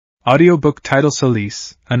Audiobook title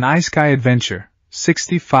Solis, An iSky Adventure,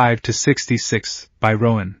 65 to 66, by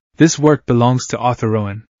Rowan. This work belongs to author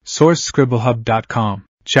Rowan. Source scribblehub.com.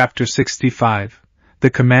 Chapter 65.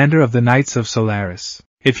 The Commander of the Knights of Solaris.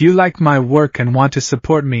 If you like my work and want to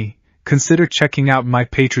support me, consider checking out my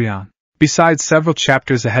Patreon. Besides several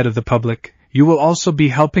chapters ahead of the public, you will also be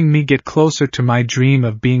helping me get closer to my dream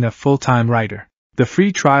of being a full-time writer. The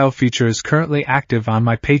free trial feature is currently active on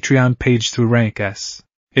my Patreon page through Rank S.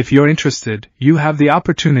 If you're interested, you have the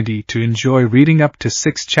opportunity to enjoy reading up to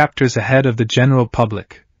 6 chapters ahead of the general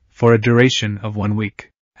public, for a duration of 1 week.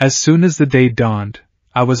 As soon as the day dawned,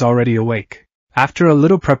 I was already awake. After a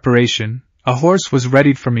little preparation, a horse was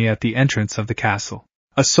readied for me at the entrance of the castle.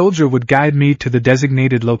 A soldier would guide me to the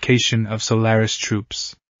designated location of Solaris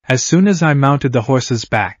troops. As soon as I mounted the horse's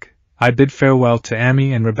back, I bid farewell to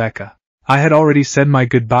Amy and Rebecca. I had already said my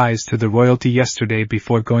goodbyes to the royalty yesterday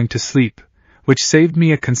before going to sleep, which saved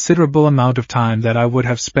me a considerable amount of time that I would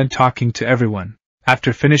have spent talking to everyone.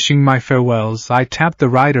 After finishing my farewells, I tapped the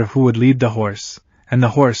rider who would lead the horse, and the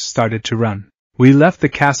horse started to run. We left the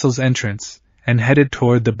castle's entrance and headed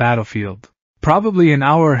toward the battlefield. Probably an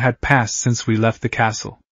hour had passed since we left the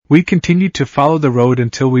castle. We continued to follow the road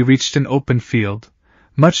until we reached an open field,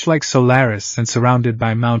 much like Solaris and surrounded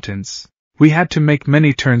by mountains. We had to make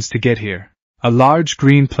many turns to get here. A large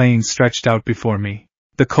green plain stretched out before me.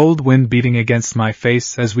 The cold wind beating against my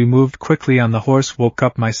face as we moved quickly on the horse woke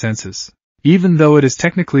up my senses. Even though it is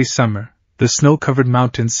technically summer, the snow-covered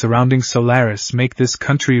mountains surrounding Solaris make this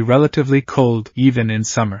country relatively cold even in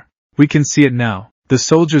summer. We can see it now. The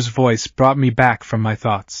soldier's voice brought me back from my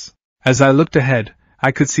thoughts. As I looked ahead,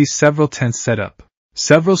 I could see several tents set up.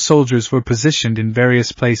 Several soldiers were positioned in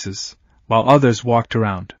various places, while others walked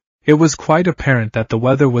around. It was quite apparent that the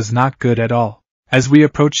weather was not good at all. As we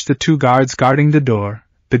approached the 2 guards guarding the door,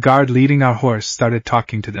 the guard leading our horse started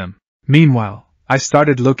talking to them. Meanwhile, I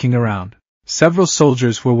started looking around. Several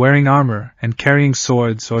soldiers were wearing armor and carrying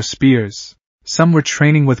swords or spears. Some were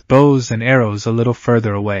training with bows and arrows a little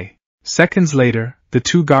further away. Seconds later, the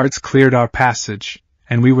 2 guards cleared our passage,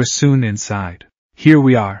 and we were soon inside. Here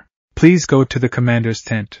we are. Please go to the commander's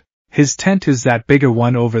tent. His tent is that bigger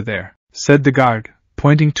one over there, said the guard,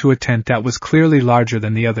 pointing to a tent that was clearly larger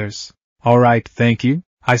than the others. All right, thank you,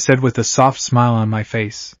 I said with a soft smile on my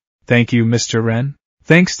face. Thank you, Mr. Wren.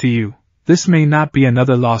 Thanks to you. This may not be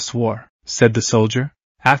another lost war, said the soldier.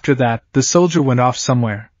 After that, the soldier went off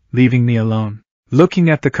somewhere, leaving me alone.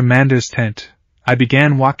 Looking at the commander's tent, I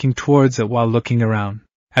began walking towards it while looking around.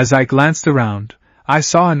 As I glanced around, I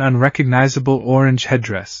saw an unrecognizable orange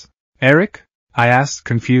headdress. Eric? I asked,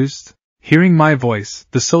 confused. Hearing my voice,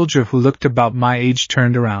 the soldier who looked about my age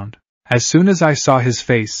turned around. As soon as I saw his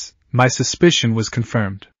face, my suspicion was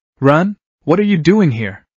confirmed. Run? What are you doing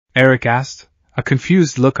here? Eric asked, a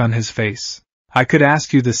confused look on his face. I could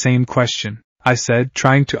ask you the same question, I said,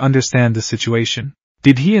 trying to understand the situation.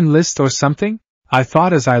 Did he enlist or something? I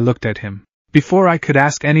thought as I looked at him. Before I could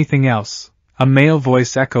ask anything else, a male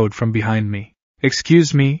voice echoed from behind me.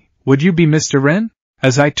 Excuse me, would you be Mr. Wren?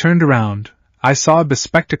 As I turned around, I saw a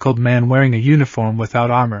bespectacled man wearing a uniform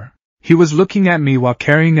without armor. He was looking at me while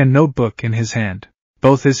carrying a notebook in his hand.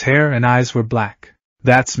 Both his hair and eyes were black.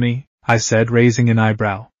 That's me, I said, raising an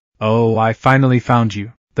eyebrow. Oh, I finally found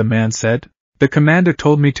you, the man said. The commander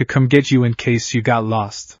told me to come get you in case you got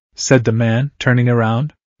lost, said the man, turning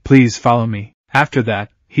around. Please follow me. After that,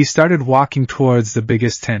 he started walking towards the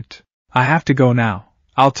biggest tent. I have to go now.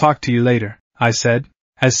 I'll talk to you later, I said.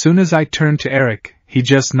 As soon as I turned to Eric, he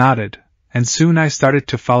just nodded, and soon I started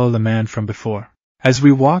to follow the man from before. As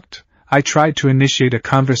we walked, I tried to initiate a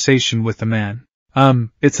conversation with the man.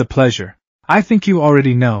 It's a pleasure. I think you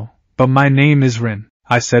already know, but my name is Wren,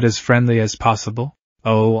 I said as friendly as possible.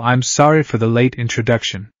 Oh, I'm sorry for the late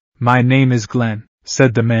introduction. My name is Glenn,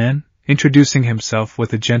 said the man, introducing himself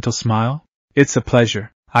with a gentle smile. It's a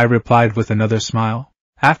pleasure, I replied with another smile.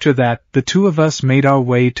 After that, the 2 of us made our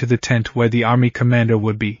way to the tent where the army commander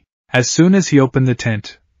would be. As soon as he opened the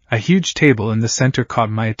tent, a huge table in the center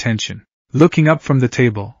caught my attention. Looking up from the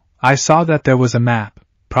table, I saw that there was a map,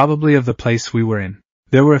 probably of the place we were in.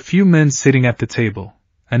 There were a few men sitting at the table,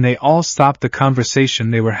 and they all stopped the conversation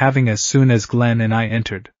they were having as soon as Glenn and I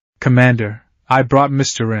entered. Commander, I brought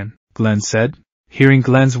Mr. Wren, Glenn said. Hearing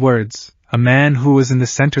Glenn's words, a man who was in the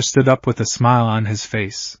center stood up with a smile on his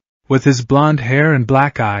face. With his blonde hair and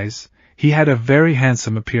black eyes, he had a very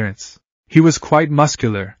handsome appearance. He was quite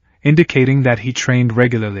muscular, indicating that he trained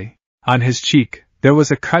regularly. On his cheek, there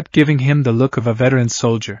was a cut giving him the look of a veteran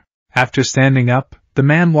soldier. After standing up, the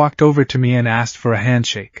man walked over to me and asked for a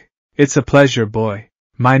handshake. It's a pleasure, boy.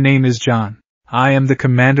 My name is John. I am the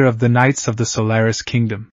commander of the Knights of the Solaris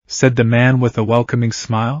Kingdom, said the man with a welcoming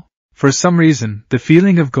smile. For some reason, the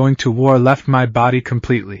feeling of going to war left my body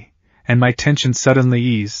completely, and my tension suddenly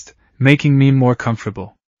eased, making me more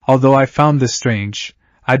comfortable. Although I found this strange,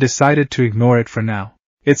 I decided to ignore it for now.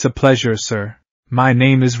 It's a pleasure, sir. My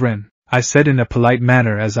name is Ren, I said in a polite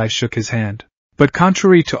manner as I shook his hand. But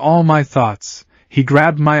contrary to all my thoughts, he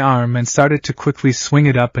grabbed my arm and started to quickly swing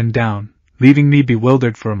it up and down, leaving me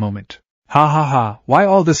bewildered for a moment. Ha ha ha, why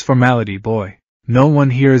all this formality, boy? No one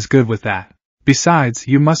here is good with that. Besides,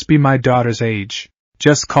 you must be my daughter's age.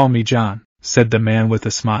 Just call me John, said the man with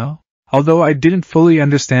a smile. Although I didn't fully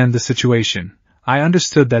understand the situation, I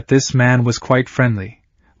understood that this man was quite friendly,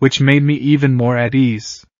 which made me even more at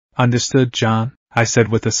ease. Understood, John, I said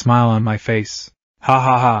with a smile on my face. Ha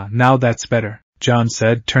ha ha, now that's better, John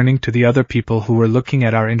said, turning to the other people who were looking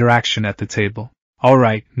at our interaction at the table. All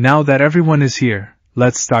right, now that everyone is here,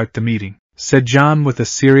 let's start the meeting, said John with a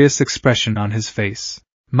serious expression on his face.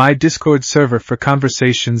 My Discord server for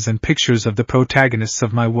conversations and pictures of the protagonists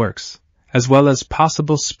of my works, as well as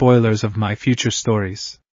possible spoilers of my future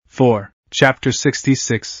stories. 4. Chapter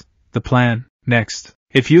 66. The Plan. Next.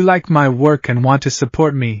 If you like my work and want to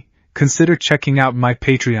support me, consider checking out my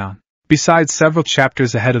Patreon. Besides several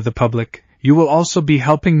chapters ahead of the public, you will also be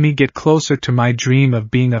helping me get closer to my dream of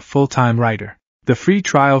being a full-time writer. The free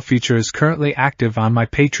trial feature is currently active on my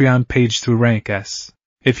Patreon page through Rank S.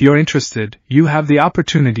 If you're interested, you have the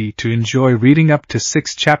opportunity to enjoy reading up to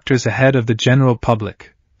 6 chapters ahead of the general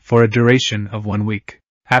public, for a duration of 1 week.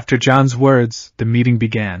 After John's words, the meeting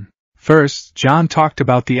began. First, John talked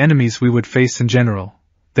about the enemies we would face in general,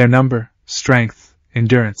 their number, strength,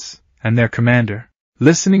 endurance, and their commander.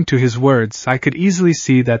 Listening to his words, I could easily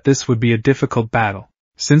see that this would be a difficult battle.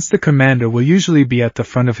 Since the commander will usually be at the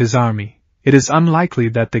front of his army, it is unlikely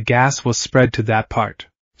that the gas will spread to that part.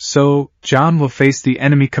 So, John will face the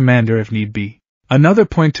enemy commander if need be. Another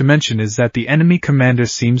point to mention is that the enemy commander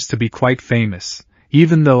seems to be quite famous,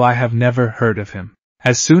 even though I have never heard of him.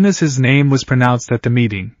 As soon as his name was pronounced at the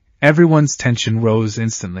meeting, everyone's tension rose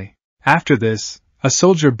instantly. After this, a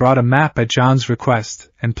soldier brought a map at John's request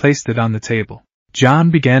and placed it on the table. John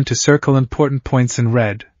began to circle important points in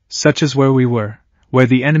red, such as where we were, where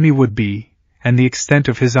the enemy would be, and the extent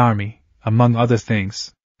of his army, among other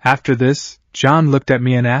things. After this, John looked at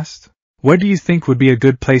me and asked, "Where do you think would be a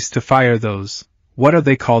good place to fire those? What are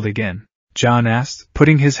they called again?" John asked,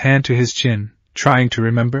 putting his hand to his chin, trying to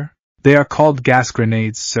remember. "They are called gas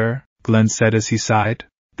grenades, sir," Glenn said as he sighed.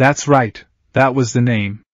 "That's right, that was the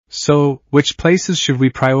name. So, which places should we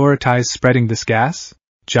prioritize spreading this gas?"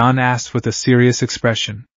 John asked with a serious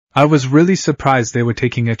expression. I was really surprised they were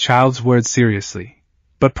taking a child's words seriously.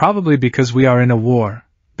 But probably because we are in a war,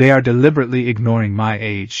 they are deliberately ignoring my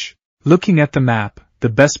age. Looking at the map, the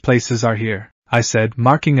best places are here, I said,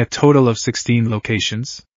 marking a total of 16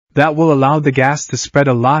 locations. That will allow the gas to spread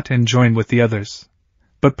a lot and join with the others.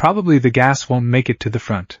 But probably the gas won't make it to the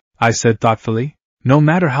front, I said thoughtfully. No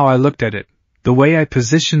matter how I looked at it, the way I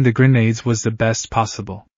positioned the grenades was the best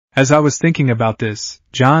possible. As I was thinking about this,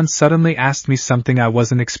 John suddenly asked me something I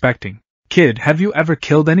wasn't expecting. "Kid, have you ever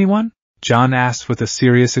killed anyone?" John asked with a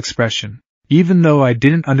serious expression. Even though I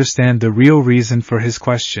didn't understand the real reason for his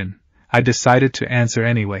question, I decided to answer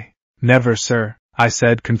anyway. "Never, sir," I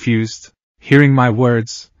said, confused. Hearing my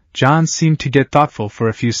words, John seemed to get thoughtful for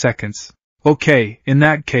a few seconds. "Okay, in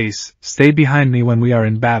that case, stay behind me when we are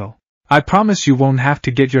in battle. I promise you won't have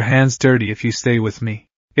to get your hands dirty if you stay with me.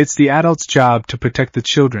 It's the adult's job to protect the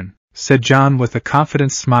children," said John with a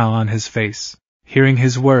confident smile on his face. Hearing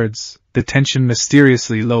his words, the tension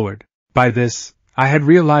mysteriously lowered. By this, I had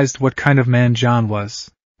realized what kind of man John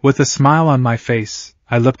was. With a smile on my face,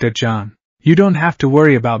 I looked at John. "You don't have to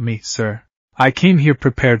worry about me, sir. I came here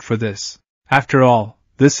prepared for this. After all,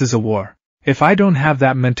 this is a war. If I don't have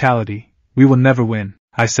that mentality, we will never win,"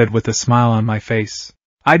 I said with a smile on my face.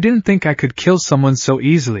 I didn't think I could kill someone so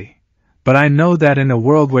easily, but I know that in a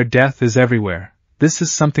world where death is everywhere, this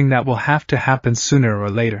is something that will have to happen sooner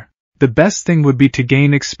or later. The best thing would be to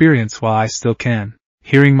gain experience while I still can.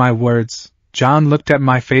 Hearing my words, John looked at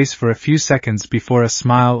my face for a few seconds before a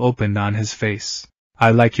smile opened on his face.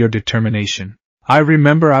 "I like your determination. I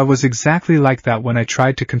remember I was exactly like that when I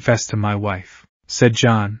tried to confess to my wife," said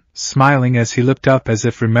John, smiling as he looked up as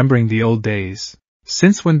if remembering the old days.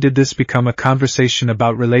 "Since when did this become a conversation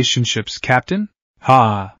about relationships, Captain?"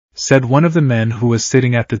 "Ha," said one of the men who was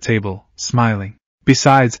sitting at the table, smiling.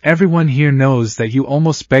 "Besides, everyone here knows that you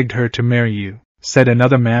almost begged her to marry you," said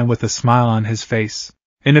another man with a smile on his face.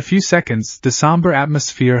 In a few seconds, the somber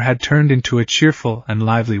atmosphere had turned into a cheerful and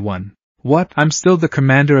lively one. "What, I'm still the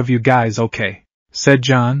commander of you guys, okay?" said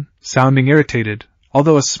John, sounding irritated,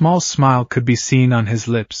 although a small smile could be seen on his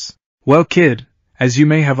lips. Well, kid, as you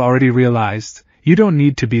may have already realized, you don't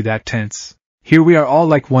need to be that tense. Here we are all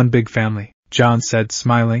like one big family, John said,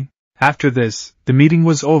 smiling. After this, the meeting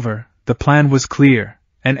was over, the plan was clear,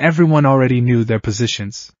 and everyone already knew their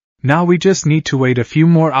positions. Now we just need to wait a few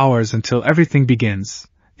more hours until everything begins.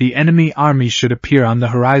 The enemy army should appear on the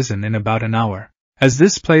horizon in about an hour. As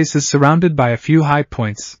this place is surrounded by a few high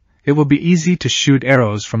points, it will be easy to shoot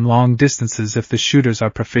arrows from long distances if the shooters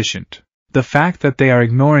are proficient. The fact that they are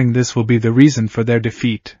ignoring this will be the reason for their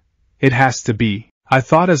defeat. It has to be, I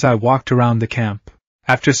thought as I walked around the camp.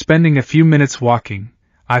 After spending a few minutes walking,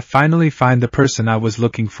 I finally find the person I was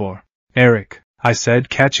looking for. Eric, I said,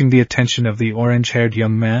 catching the attention of the orange-haired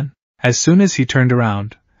young man. As soon as he turned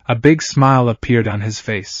around, a big smile appeared on his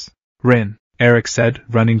face. Rin, Eric said,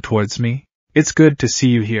 running towards me. It's good to see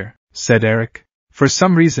you here, said Eric. For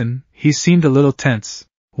some reason, he seemed a little tense.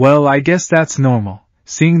 Well, I guess that's normal,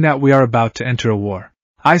 seeing that we are about to enter a war.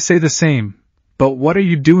 I say the same, but what are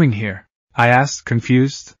you doing here? I asked,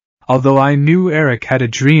 confused. Although I knew Eric had a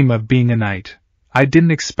dream of being a knight, I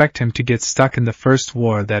didn't expect him to get stuck in the first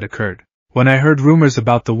war that occurred. When I heard rumors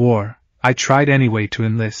about the war, I tried anyway to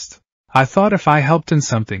enlist. I thought if I helped in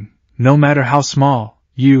something, no matter how small,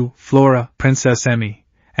 you, Flora, Princess Emmy,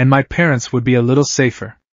 and my parents would be a little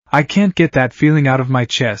safer. I can't get that feeling out of my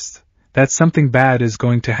chest, that something bad is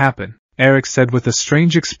going to happen, Eric said with a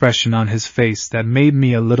strange expression on his face that made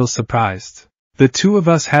me a little surprised. The two of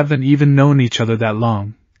us haven't even known each other that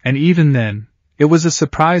long, and even then, it was a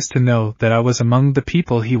surprise to know that I was among the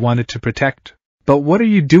people he wanted to protect. But what are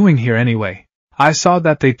you doing here anyway? I saw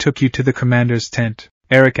that they took you to the commander's tent,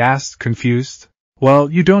 Eric asked, confused.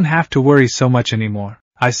 Well, you don't have to worry so much anymore,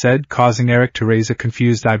 I said, causing Eric to raise a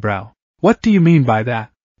confused eyebrow. What do you mean by that?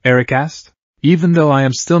 Eric asked. Even though I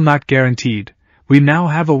am still not guaranteed, we now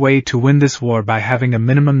have a way to win this war by having a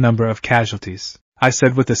minimum number of casualties, I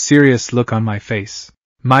said with a serious look on my face.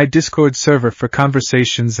 My Discord server for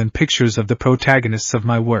conversations and pictures of the protagonists of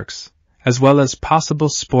my works, as well as possible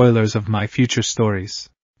spoilers of my future stories.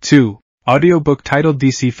 2. Audiobook titled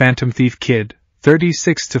DC Phantom Thief Kid,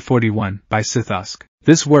 36-41 by Sithosk.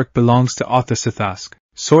 This work belongs to author Sithosk.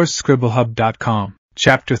 Source scribblehub.com.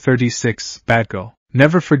 Chapter 36, Batgirl.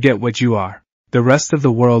 Never forget what you are. The rest of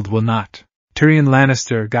the world will not. Tyrion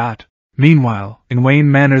Lannister got. Meanwhile, in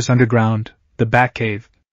Wayne Manor's underground, the Batcave,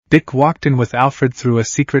 Dick walked in with Alfred through a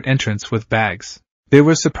secret entrance with bags. They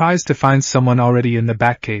were surprised to find someone already in the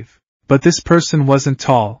Batcave. But this person wasn't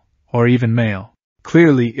tall, or even male.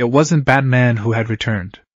 Clearly, it wasn't Batman who had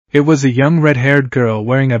returned. It was a young red-haired girl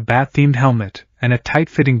wearing a bat-themed helmet and a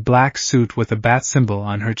tight-fitting black suit with a bat symbol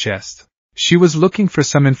on her chest. She was looking for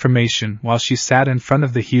some information while she sat in front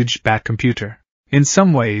of the huge bat computer. In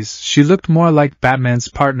some ways, she looked more like Batman's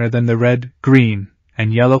partner than the red, green,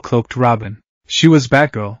 and yellow-cloaked Robin. She was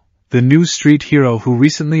Batgirl, the new street hero who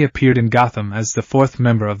recently appeared in Gotham as the fourth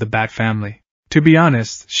member of the Bat family. To be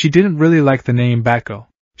honest, she didn't really like the name Batgirl.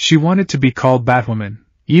 She wanted to be called Batwoman,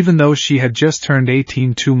 even though she had just turned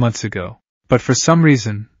 18 2 months ago. But for some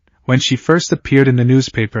reason, when she first appeared in the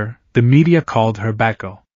newspaper, the media called her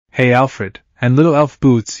Batgirl. Hey Alfred, and Little Elf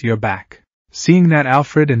Boots, you're back. Seeing that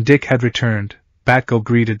Alfred and Dick had returned, Batgirl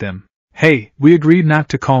greeted them. Hey, we agreed not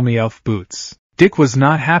to call me Elf Boots. Dick was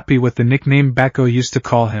not happy with the nickname Batgirl used to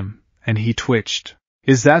call him, and he twitched.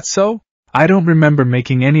 Is that so? I don't remember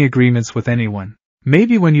making any agreements with anyone.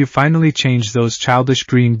 Maybe when you finally change those childish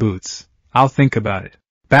green boots, I'll think about it.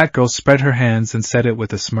 Batgirl spread her hands and said it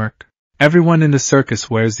with a smirk. Everyone in the circus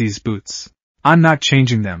wears these boots. I'm not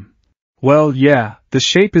changing them. Well, yeah, the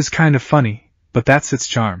shape is kind of funny, but that's its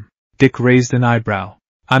charm. Dick raised an eyebrow.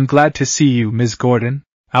 I'm glad to see you, Ms. Gordon.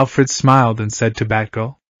 Alfred smiled and said to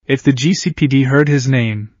Batgirl. If the GCPD heard his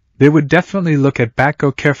name, they would definitely look at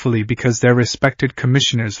Batgirl carefully because their respected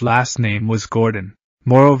commissioner's last name was Gordon.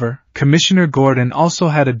 Moreover, Commissioner Gordon also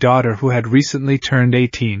had a daughter who had recently turned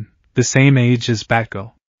 18, the same age as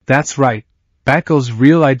Batgirl. That's right, Batgirl's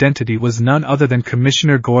real identity was none other than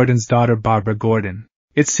Commissioner Gordon's daughter Barbara Gordon.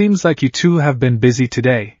 It seems like you two have been busy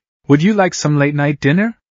today. Would you like some late-night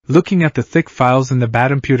dinner? Looking at the thick files in the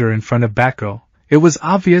Batcomputer in front of Batgirl, it was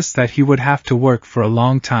obvious that he would have to work for a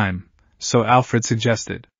long time, so Alfred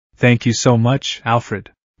suggested. Thank you so much,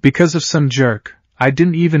 Alfred. Because of some jerk, I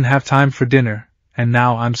didn't even have time for dinner, and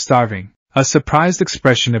now I'm starving. A surprised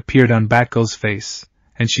expression appeared on Batgirl's face,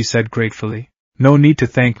 and she said gratefully, No need to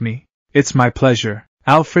thank me. It's my pleasure.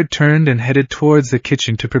 Alfred turned and headed towards the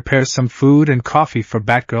kitchen to prepare some food and coffee for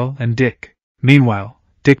Batgirl and Dick. Meanwhile,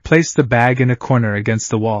 Dick placed the bag in a corner against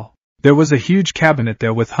the wall. There was a huge cabinet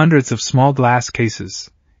there with hundreds of small glass cases,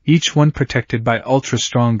 each one protected by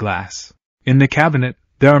ultra-strong glass. In the cabinet,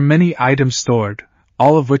 there are many items stored,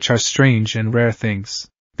 all of which are strange and rare things.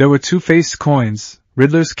 There were Two-Face coins,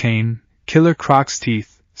 Riddler's cane, Killer Croc's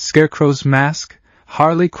teeth, Scarecrow's mask,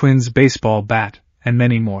 Harley Quinn's baseball bat, and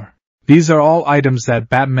many more. These are all items that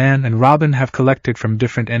Batman and Robin have collected from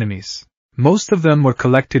different enemies. Most of them were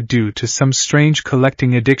collected due to some strange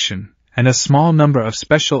collecting addiction, and a small number of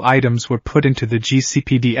special items were put into the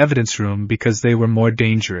GCPD evidence room because they were more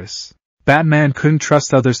dangerous. Batman couldn't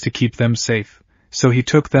trust others to keep them safe, so he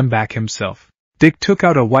took them back himself. Dick took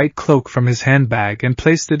out a white cloak from his handbag and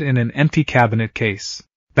placed it in an empty cabinet case.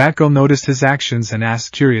 Batgirl noticed his actions and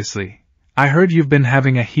asked curiously, "I heard you've been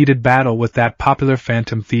having a heated battle with that popular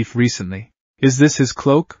Phantom Thief recently. Is this his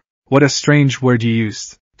cloak? What a strange word you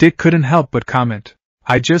used." Dick couldn't help but comment,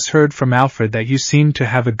 "I just heard from Alfred that you seem to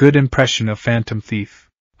have a good impression of Phantom Thief.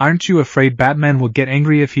 Aren't you afraid Batman will get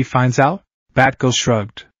angry if he finds out?" Batgirl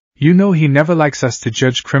shrugged. "You know he never likes us to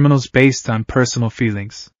judge criminals based on personal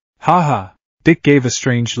feelings." "Ha ha." Dick gave a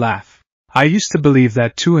strange laugh. "I used to believe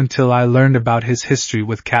that too until I learned about his history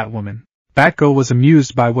with Catwoman." Batgirl was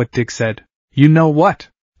amused by what Dick said. "You know what?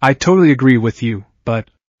 I totally agree with you, but..."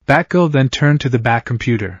 Batgirl then turned to the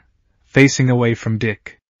Batcomputer, facing away from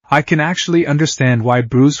Dick. "I can actually understand why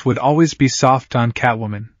Bruce would always be soft on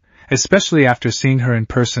Catwoman, especially after seeing her in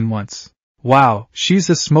person once. Wow,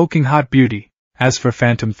 she's a smoking hot beauty." As for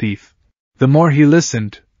Phantom Thief, the more he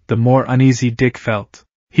listened, the more uneasy Dick felt.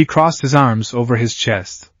 He crossed his arms over his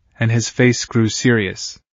chest, and his face grew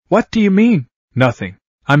serious. "What do you mean?" "Nothing.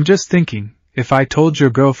 I'm just thinking, if I told your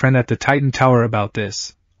girlfriend at the Titan Tower about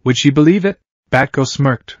this, would she believe it?" Batgirl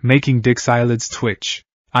smirked, making Dick's eyelids twitch.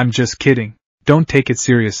 "I'm just kidding. Don't take it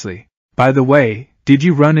seriously. By the way, did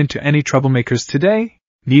you run into any troublemakers today?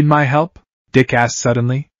 Need my help?" Dick asked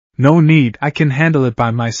suddenly. "No need, I can handle it by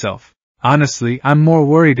myself. Honestly, I'm more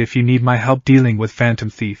worried if you need my help dealing with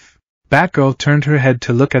Phantom Thief." Batgirl turned her head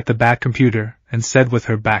to look at the Batcomputer and said with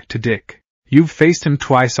her back to Dick, "You've faced him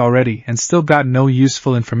twice already and still got no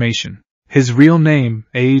useful information. His real name,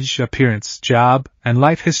 age, appearance, job, and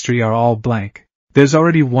life history are all blank. There's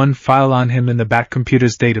already one file on him in the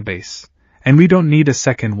Batcomputer's database, and we don't need a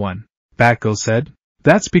second one," Batgirl said.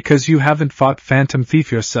 "That's because you haven't fought Phantom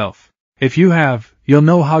Thief yourself. If you have, you'll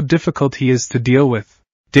know how difficult he is to deal with."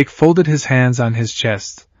 Dick folded his hands on his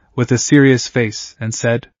chest, with a serious face, and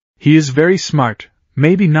said, "He is very smart,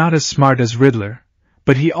 maybe not as smart as Riddler,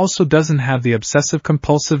 but he also doesn't have the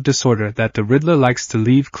obsessive-compulsive disorder that the Riddler likes to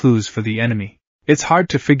leave clues for the enemy. It's hard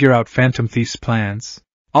to figure out Phantom Thief's plans.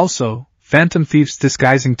 Also, Phantom Thief's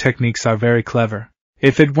disguising techniques are very clever.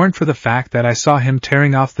 If it weren't for the fact that I saw him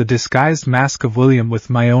tearing off the disguised mask of William with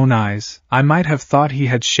my own eyes, I might have thought he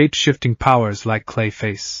had shape-shifting powers like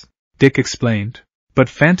Clayface," Dick explained. "But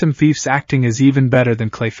Phantom Thief's acting is even better than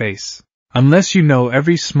Clayface. Unless you know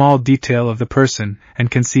every small detail of the person and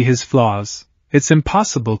can see his flaws, it's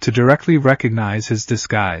impossible to directly recognize his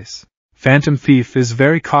disguise. Phantom Thief is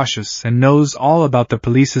very cautious and knows all about the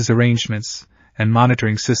police's arrangements and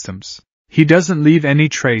monitoring systems. He doesn't leave any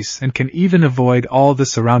trace and can even avoid all the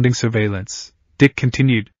surrounding surveillance," Dick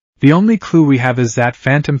continued. "The only clue we have is that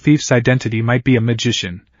Phantom Thief's identity might be a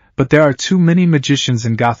magician, but there are too many magicians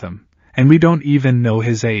in Gotham, and we don't even know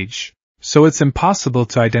his age. So it's impossible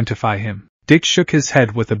to identify him." Dick shook his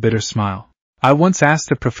head with a bitter smile. "I once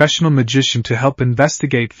asked a professional magician to help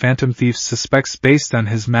investigate Phantom Thief's suspects based on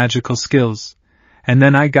his magical skills, and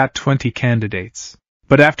then I got 20 candidates.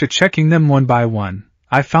 But after checking them one by one,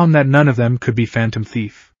 I found that none of them could be Phantom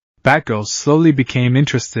Thief." Batgirl slowly became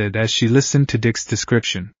interested as she listened to Dick's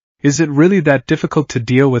description. "Is it really that difficult to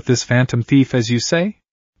deal with this Phantom Thief as you say?"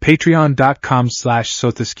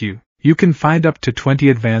 Patreon.com/Sothesque. You can find up to 20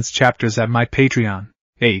 advanced chapters at my Patreon.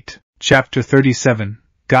 8. Chapter 37,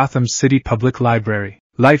 Gotham City Public Library.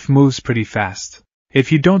 Life moves pretty fast.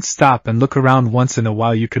 If you don't stop and look around once in a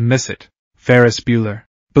while you can miss it. Ferris Bueller.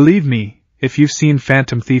 Believe me, if you've seen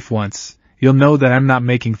Phantom Thief once, you'll know that I'm not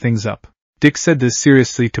making things up. Dick said this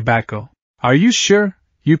seriously to Batgirl. "Are you sure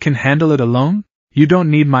you can handle it alone? You don't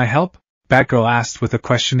need my help?" Batgirl asked with a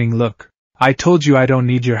questioning look. "I told you I don't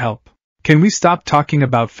need your help. Can we stop talking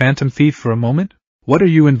about Phantom Thief for a moment? What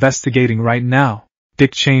are you investigating right now?"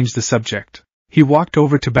 Dick changed the subject. He walked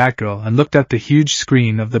over to Batgirl and looked at the huge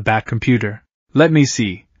screen of the Batcomputer. "Let me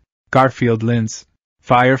see. Garfield Lynn's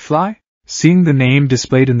Firefly?" Seeing the name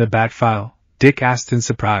displayed in the Bat file, Dick asked in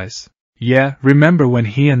surprise. "Yeah, remember when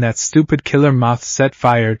he and that stupid killer moth set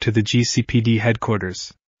fire to the GCPD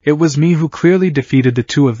headquarters? It was me who clearly defeated the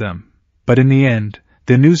two of them, but in the end,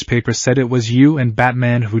 the newspaper said it was you and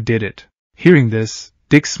Batman who did it." Hearing this,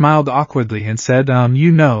 Dick smiled awkwardly and said,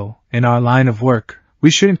 in our line of work, we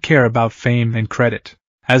shouldn't care about fame and credit.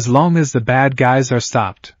 As long as the bad guys are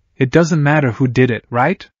stopped, it doesn't matter who did it,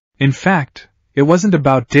 right? In fact, it wasn't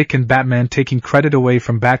about Dick and Batman taking credit away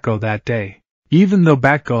from Batgirl that day. Even though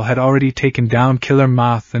Batgirl had already taken down Killer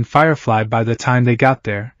Moth and Firefly by the time they got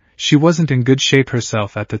there, she wasn't in good shape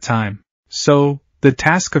herself at the time. So, the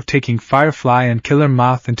task of taking Firefly and Killer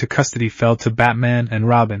Moth into custody fell to Batman and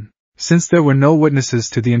Robin. Since there were no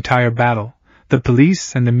witnesses to the entire battle, the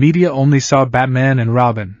police and the media only saw Batman and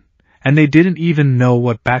Robin, and they didn't even know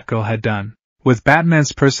what Batgirl had done. With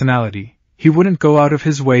Batman's personality, he wouldn't go out of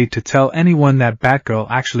his way to tell anyone that Batgirl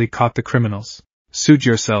actually caught the criminals. Suit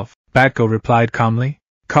yourself, Batgirl replied calmly.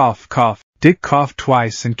 Cough, cough. Dick coughed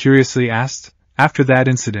twice and curiously asked, after that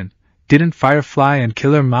incident, didn't Firefly and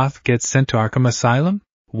Killer Moth get sent to Arkham Asylum?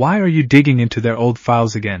 Why are you digging into their old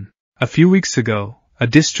files again? A few weeks ago, a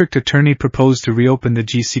district attorney proposed to reopen the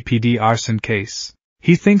GCPD arson case.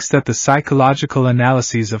 He thinks that the psychological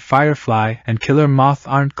analyses of Firefly and Killer Moth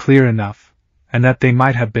aren't clear enough, and that they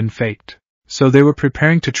might have been faked. So they were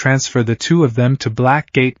preparing to transfer the two of them to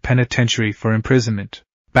Blackgate Penitentiary for imprisonment.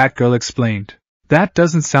 Batgirl explained. That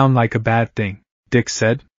doesn't sound like a bad thing, Dick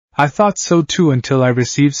said. I thought so too until I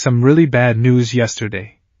received some really bad news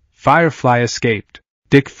yesterday. Firefly escaped.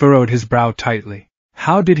 Dick furrowed his brow tightly.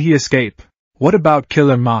 How did he escape? What about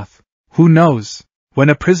Killer Moth? Who knows? When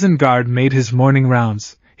a prison guard made his morning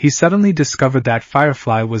rounds, he suddenly discovered that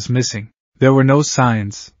Firefly was missing. There were no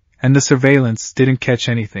signs, and the surveillance didn't catch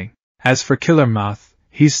anything. As for Killer Moth,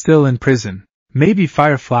 he's still in prison. Maybe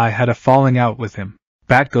Firefly had a falling out with him.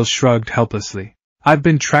 Batgirl shrugged helplessly. I've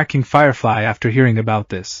been tracking Firefly after hearing about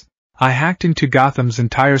this. I hacked into Gotham's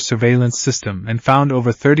entire surveillance system and found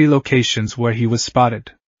over 30 locations where he was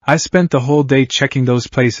spotted. I spent the whole day checking those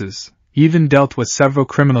places, even dealt with several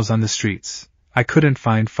criminals on the streets. I couldn't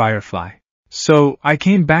find Firefly. So, I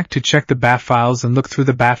came back to check the Bat files and look through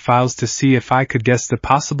the Bat files to see if I could guess the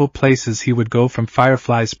possible places he would go from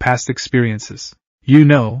Firefly's past experiences. You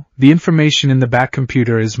know, the information in the Bat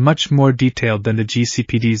computer is much more detailed than the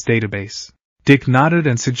GCPD's database. Dick nodded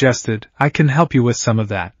and suggested, I can help you with some of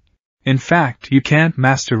that. In fact, you can't,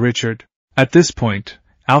 Master Richard. At this point,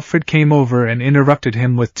 Alfred came over and interrupted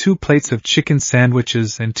him with 2 plates of chicken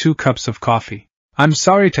sandwiches and 2 cups of coffee. I'm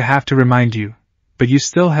sorry to have to remind you, but you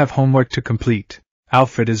still have homework to complete.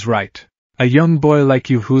 Alfred is right. A young boy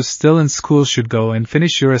like you who's still in school should go and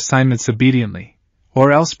finish your assignments obediently,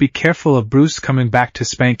 or else be careful of Bruce coming back to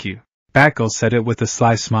spank you. Batgirl said it with a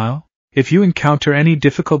sly smile. If you encounter any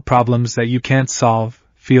difficult problems that you can't solve,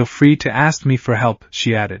 feel free to ask me for help,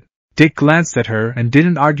 she added. Dick glanced at her and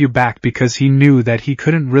didn't argue back because he knew that he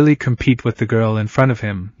couldn't really compete with the girl in front of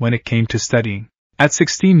him when it came to studying. At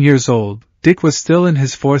 16 years old, Dick was still in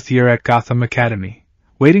his 4th year at Gotham Academy,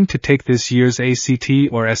 waiting to take this year's ACT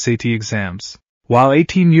or SAT exams. While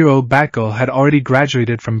 18-year-old Batgirl had already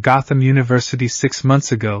graduated from Gotham University 6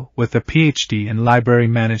 months ago with a PhD in library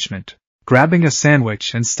management. Grabbing a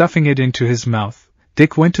sandwich and stuffing it into his mouth,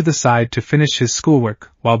 Dick went to the side to finish his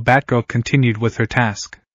schoolwork while Batgirl continued with her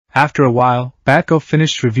task. After a while, Batgirl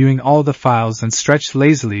finished reviewing all the files and stretched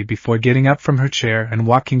lazily before getting up from her chair and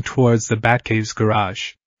walking towards the Batcave's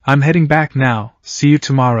garage. I'm heading back now, see you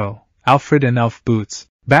tomorrow, Alfred and Elf Boots,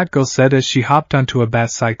 Batgirl said as she hopped onto a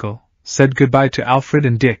Batcycle, said goodbye to Alfred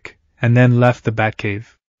and Dick, and then left the Batcave.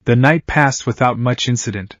 The night passed without much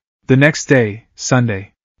incident. The next day,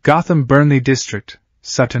 Sunday, Gotham Burnley District,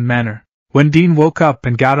 Sutton Manor. When Dean woke up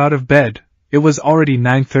and got out of bed, it was already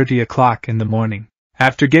 9:30 o'clock in the morning.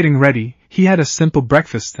 After getting ready, he had a simple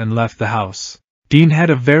breakfast and left the house. Dean had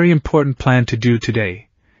a very important plan to do today,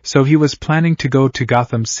 so he was planning to go to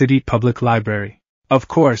Gotham City Public Library. Of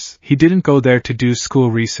course, he didn't go there to do school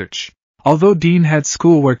research. Although Dean had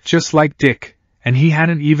schoolwork just like Dick, and he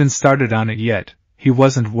hadn't even started on it yet, he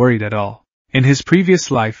wasn't worried at all. In his previous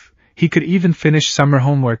life, he could even finish summer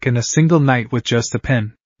homework in a single night with just a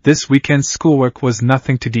pen. This weekend's schoolwork was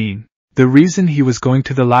nothing to Dean. The reason he was going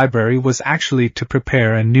to the library was actually to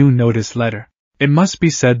prepare a new notice letter. It must be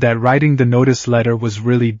said that writing the notice letter was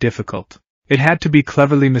really difficult. It had to be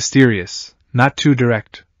cleverly mysterious, not too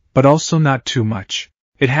direct, but also not too much.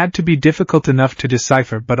 It had to be difficult enough to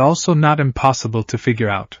decipher but also not impossible to figure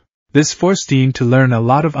out. This forced Dean to learn a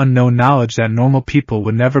lot of unknown knowledge that normal people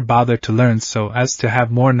would never bother to learn so as to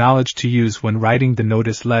have more knowledge to use when writing the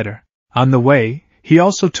notice letter. On the way, he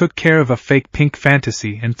also took care of a fake pink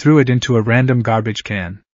fantasy and threw it into a random garbage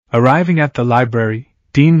can. Arriving at the library,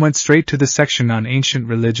 Dean went straight to the section on ancient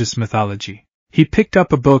religious mythology. He picked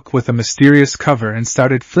up a book with a mysterious cover and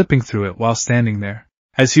started flipping through it while standing there.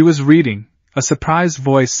 As he was reading, a surprised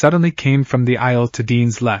voice suddenly came from the aisle to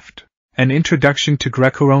Dean's left. An introduction to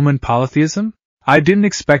Greco-Roman polytheism? I didn't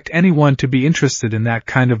expect anyone to be interested in that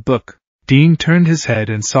kind of book. Dean turned his head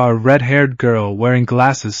and saw a red-haired girl wearing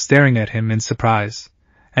glasses staring at him in surprise,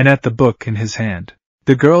 and at the book in his hand.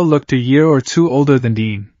 The girl looked a year or two older than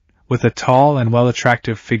Dean, with a tall and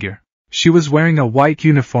well-attractive figure. She was wearing a white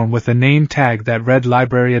uniform with a name tag that read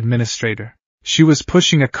Library Administrator. She was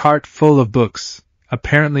pushing a cart full of books,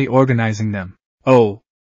 apparently organizing them. "Oh,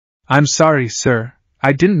 I'm sorry, sir.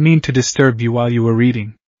 I didn't mean to disturb you while you were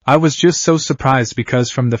reading. I was just so surprised because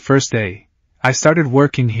from the first day I started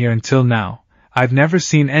working here until now, I've never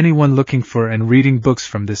seen anyone looking for and reading books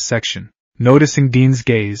from this section." Noticing Dean's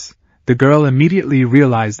gaze, the girl immediately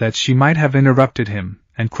realized that she might have interrupted him,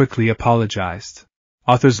 and quickly apologized.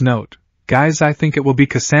 Author's note: Guys, I think it will be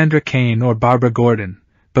Cassandra Cain or Barbara Gordon,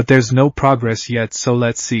 but there's no progress yet, so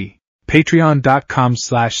let's see.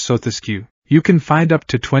 Patreon.com/Sothesque. You can find up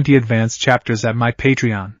to 20 advanced chapters at my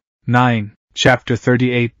Patreon. 9. Chapter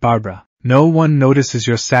 38. Barbara. No one notices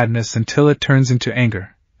your sadness until it turns into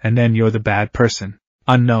anger, and then you're the bad person.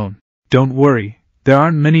 Unknown. Don't worry, there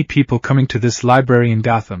aren't many people coming to this library in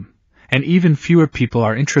Gotham, and even fewer people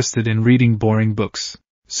are interested in reading boring books.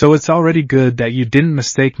 So it's already good that you didn't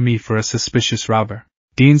mistake me for a suspicious robber.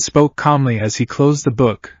 Dean spoke calmly as he closed the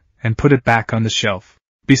book and put it back on the shelf.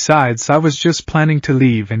 Besides, I was just planning to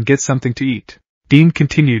leave and get something to eat. Dean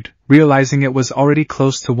continued, realizing it was already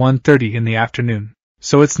close to 1:30 in the afternoon.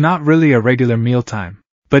 So it's not really a regular mealtime.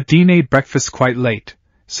 But Dean ate breakfast quite late,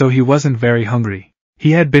 so he wasn't very hungry.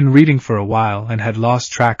 He had been reading for a while and had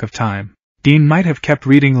lost track of time. Dean might have kept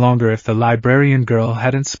reading longer if the librarian girl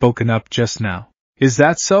hadn't spoken up just now. Is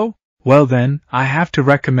that so? Well then, I have to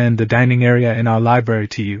recommend the dining area in our library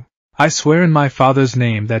to you. I swear in my father's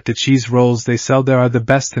name that the cheese rolls they sell there are the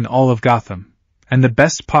best in all of Gotham, and the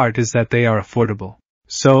best part is that they are affordable.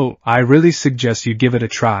 So, I really suggest you give it a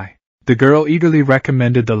try. The girl eagerly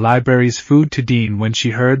recommended the library's food to Dean when she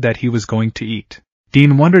heard that he was going to eat.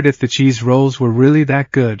 Dean wondered if the cheese rolls were really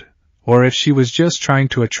that good, or if she was just trying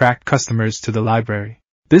to attract customers to the library.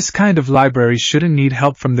 This kind of library shouldn't need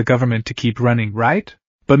help from the government to keep running, right?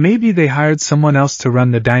 But maybe they hired someone else to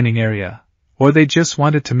run the dining area, or they just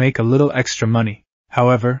wanted to make a little extra money.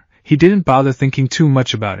 However, he didn't bother thinking too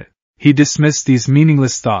much about it. He dismissed these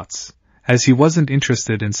meaningless thoughts, as he wasn't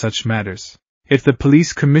interested in such matters. If the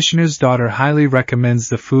police commissioner's daughter highly recommends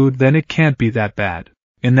the food, then it can't be that bad.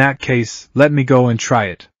 In that case, let me go and try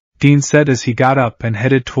it, Dean said as he got up and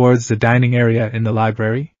headed towards the dining area in the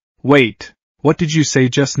library. Wait, what did you say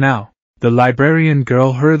just now? The librarian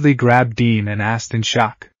girl hurriedly grabbed Dean and asked in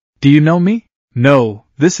shock. Do you know me? No,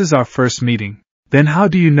 this is our first meeting. Then how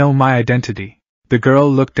do you know my identity? The girl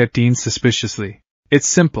looked at Dean suspiciously. It's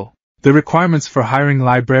simple. The requirements for hiring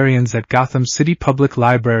librarians at Gotham City Public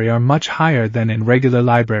Library are much higher than in regular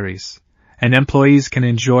libraries, and employees can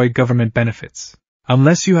enjoy government benefits.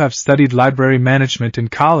 Unless you have studied library management in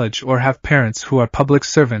college or have parents who are public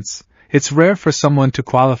servants, it's rare for someone to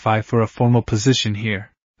qualify for a formal position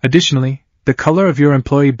here. Additionally, the color of your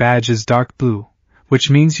employee badge is dark blue, which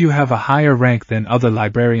means you have a higher rank than other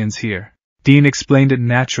librarians here. Dean explained it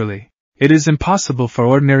naturally. It is impossible for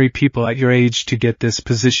ordinary people at your age to get this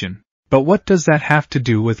position. But what does that have to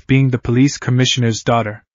do with being the police commissioner's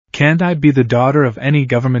daughter? Can't I be the daughter of any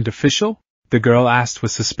government official? The girl asked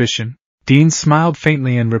with suspicion. Dean smiled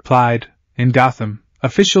faintly and replied, in Gotham,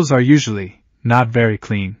 officials are usually not very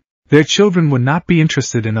clean. Their children would not be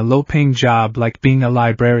interested in a low-paying job like being a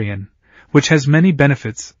librarian, which has many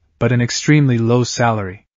benefits, but an extremely low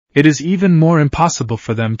salary. It is even more impossible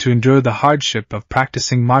for them to endure the hardship of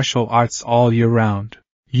practicing martial arts all year round.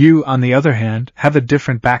 You, on the other hand, have a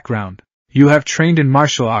different background. You have trained in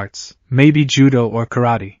martial arts, maybe judo or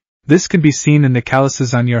karate. This can be seen in the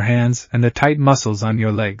calluses on your hands and the tight muscles on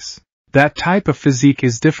your legs. That type of physique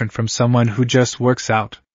is different from someone who just works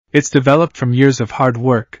out. It's developed from years of hard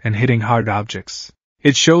work and hitting hard objects.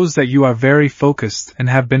 It shows that you are very focused and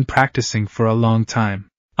have been practicing for a long time.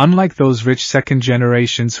 Unlike those rich second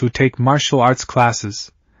generations who take martial arts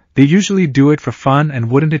classes, they usually do it for fun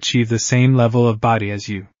and wouldn't achieve the same level of body as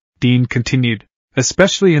you. Dean continued,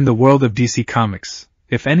 especially in the world of DC Comics,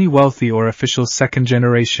 if any wealthy or official second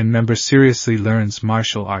generation member seriously learns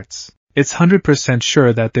martial arts, it's 100%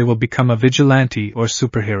 sure that they will become a vigilante or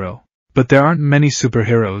superhero. But there aren't many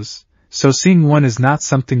superheroes, so seeing one is not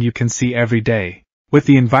something you can see every day. With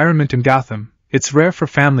the environment in Gotham, it's rare for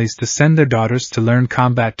families to send their daughters to learn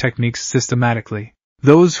combat techniques systematically.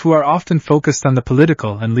 Those who are often focused on the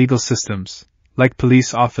political and legal systems, like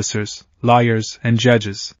police officers, lawyers, and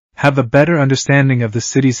judges, have a better understanding of the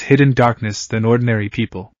city's hidden darkness than ordinary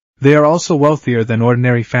people. They are also wealthier than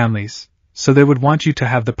ordinary families, so they would want you to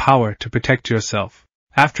have the power to protect yourself.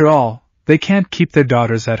 After all, They can't keep their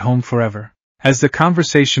daughters at home forever. As the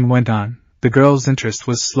conversation went on, the girl's interest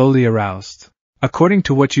was slowly aroused. According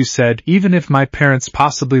to what you said, even if my parents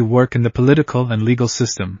possibly work in the political and legal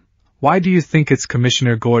system, why do you think it's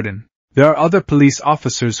Commissioner Gordon? There are other police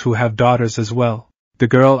officers who have daughters as well, the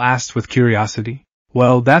girl asked with curiosity.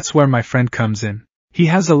 Well, that's where my friend comes in. He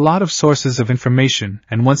has a lot of sources of information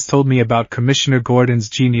and once told me about Commissioner Gordon's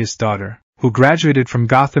genius daughter, who graduated from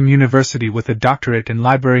Gotham University with a doctorate in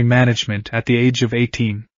library management at the age of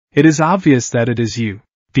 18. It is obvious that it is you.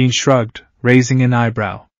 Dean shrugged, raising an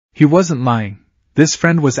eyebrow. He wasn't lying. This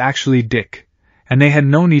friend was actually Dick, and they had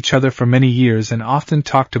known each other for many years and often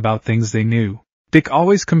talked about things they knew. Dick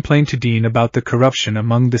always complained to Dean about the corruption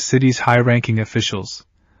among the city's high-ranking officials,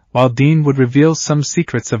 while Dean would reveal some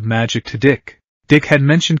secrets of magic to Dick. Dick had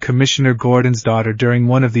mentioned Commissioner Gordon's daughter during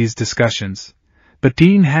one of these discussions, but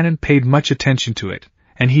Dean hadn't paid much attention to it,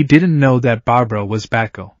 and he didn't know that Barbara was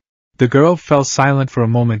Batgirl. The girl fell silent for a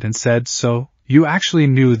moment and said, "So, you actually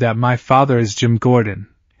knew that my father is Jim Gordon,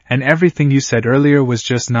 and everything you said earlier was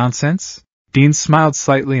just nonsense?" Dean smiled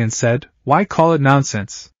slightly and said, "Why call it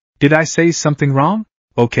nonsense? Did I say something wrong?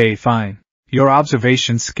 Okay, fine. Your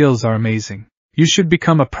observation skills are amazing. You should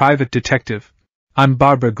become a private detective. I'm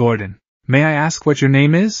Barbara Gordon. May I ask what your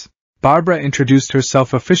name is?" Barbara introduced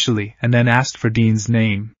herself officially and then asked for Dean's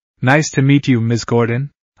name. "Nice to meet you, Ms.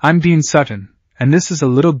 Gordon. I'm Dean Sutton, and this is a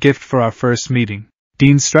little gift for our first meeting."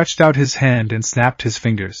 Dean stretched out his hand and snapped his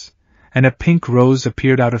fingers, and a pink rose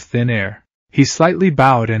appeared out of thin air. He slightly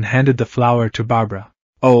bowed and handed the flower to Barbara.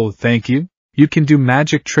 "Oh, thank you. You can do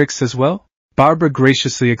magic tricks as well?" Barbara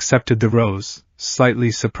graciously accepted the rose,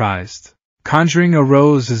 slightly surprised. Conjuring a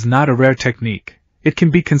rose is not a rare technique. It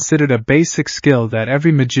can be considered a basic skill that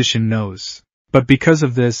every magician knows. But because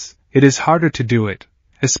of this, it is harder to do it,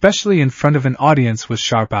 especially in front of an audience with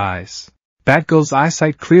sharp eyes. Batgirl's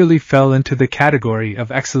eyesight clearly fell into the category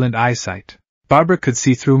of excellent eyesight. Barbara could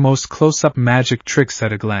see through most close-up magic tricks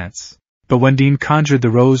at a glance. But when Dean conjured the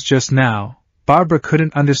rose just now, Barbara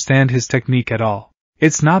couldn't understand his technique at all.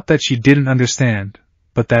 It's not that she didn't understand,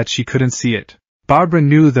 but that she couldn't see it. Barbara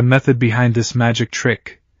knew the method behind this magic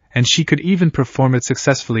trick, and she could even perform it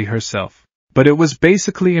successfully herself. But it was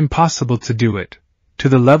basically impossible to do it, to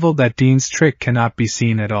the level that Dean's trick cannot be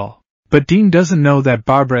seen at all. But Dean doesn't know that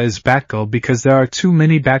Barbara is Batgirl because there are too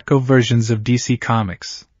many Batgirl versions of DC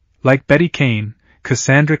Comics, like Betty Kane,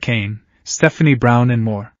 Cassandra Cain, Stephanie Brown and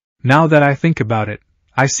more. Now that I think about it,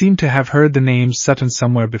 I seem to have heard the name Sutton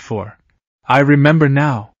somewhere before. I remember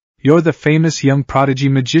now. You're the famous young prodigy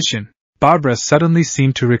magician. Barbara suddenly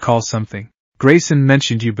seemed to recall something. Grayson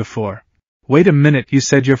mentioned you before. Wait a minute, you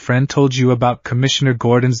said your friend told you about Commissioner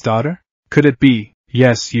Gordon's daughter? Could it be?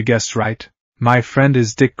 Yes, you guessed right. My friend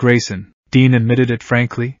is Dick Grayson. Dean admitted it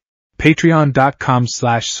frankly.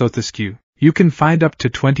 Patreon.com/Sothesque. You can find up to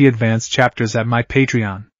 20 advanced chapters at my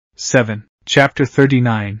Patreon. 7. Chapter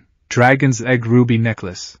 39. Dragon's Egg Ruby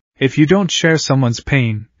Necklace. If you don't share someone's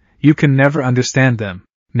pain, you can never understand them.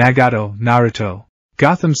 Nagato, Naruto.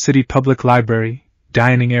 Gotham City Public Library,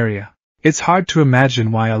 dining area. It's hard to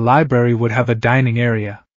imagine why a library would have a dining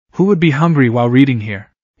area. Who would be hungry while reading here?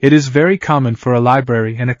 It is very common for a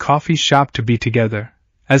library and a coffee shop to be together,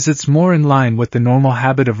 as it's more in line with the normal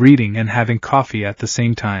habit of reading and having coffee at the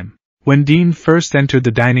same time. When Dean first entered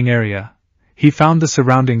the dining area, he found the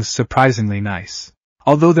surroundings surprisingly nice.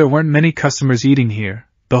 Although there weren't many customers eating here,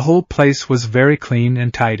 the whole place was very clean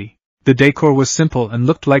and tidy. The decor was simple and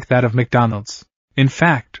looked like that of McDonald's. In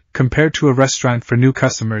fact, compared to a restaurant for new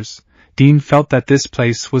customers, Dean felt that this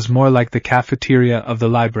place was more like the cafeteria of the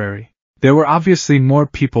library. There were obviously more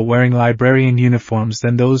people wearing librarian uniforms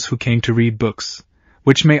than those who came to read books,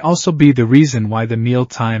 which may also be the reason why the meal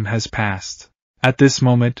time has passed. At this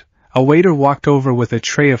moment, a waiter walked over with a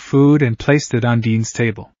tray of food and placed it on Dean's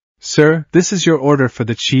table. "Sir, this is your order for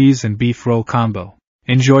the cheese and beef roll combo.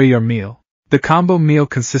 Enjoy your meal." The combo meal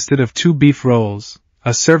consisted of 2 beef rolls,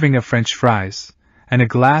 a serving of French fries, and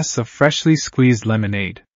a glass of freshly squeezed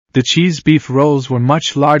lemonade. The cheese beef rolls were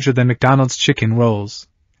much larger than McDonald's chicken rolls,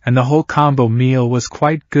 and the whole combo meal was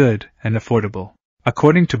quite good and affordable.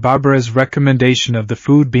 According to Barbara's recommendation of the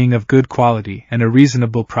food being of good quality and a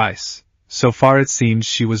reasonable price, so far it seemed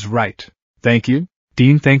she was right. "Thank you."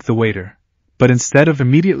 Dean thanked the waiter, but instead of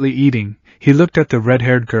immediately eating, he looked at the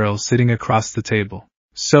red-haired girl sitting across the table.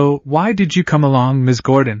 "So, why did you come along, Ms.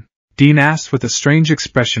 Gordon?" Dean asked with a strange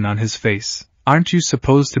expression on his face. "Aren't you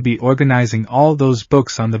supposed to be organizing all those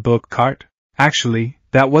books on the book cart?" "Actually,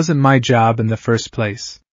 that wasn't my job in the first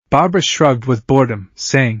place." Barbara shrugged with boredom,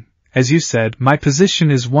 saying, "As you said, my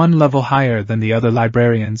position is one level higher than the other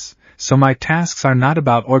librarians, so my tasks are not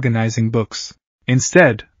about organizing books.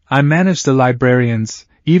 Instead, I manage the librarians,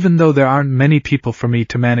 even though there aren't many people for me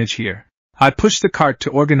to manage here. I pushed the cart to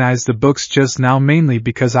organize the books just now mainly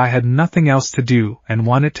because I had nothing else to do and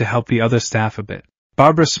wanted to help the other staff a bit.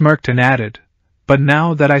 Barbara smirked and added, but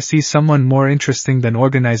now that I see someone more interesting than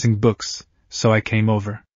organizing books, so I came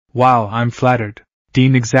over. Wow, I'm flattered,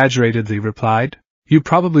 Dean exaggeratedly replied. You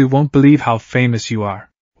probably won't believe how famous you are.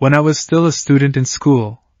 When I was still a student in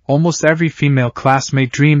school, almost every female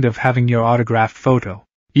classmate dreamed of having your autographed photo.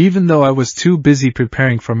 Even though I was too busy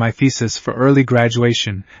preparing for my thesis for early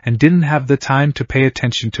graduation and didn't have the time to pay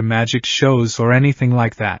attention to magic shows or anything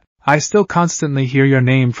like that, I still constantly hear your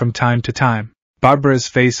name from time to time. Barbara's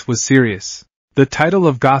face was serious. The title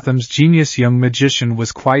of Gotham's genius young magician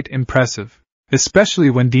was quite impressive. Especially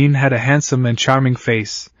when Dean had a handsome and charming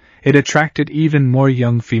face, it attracted even more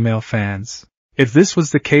young female fans. If this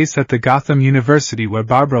was the case at the Gotham University where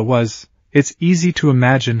Barbara was, it's easy to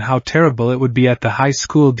imagine how terrible it would be at the high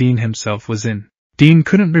school Dean himself was in. Dean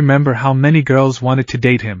couldn't remember how many girls wanted to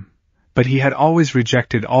date him, but he had always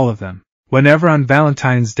rejected all of them. Whenever on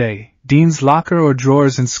Valentine's Day, Dean's locker or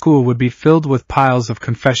drawers in school would be filled with piles of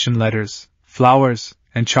confession letters, flowers,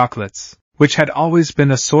 and chocolates, which had always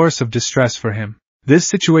been a source of distress for him. This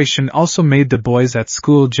situation also made the boys at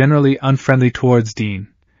school generally unfriendly towards Dean,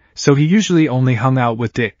 so he usually only hung out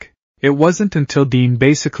with Dick. It wasn't until Dean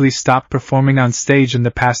basically stopped performing on stage in the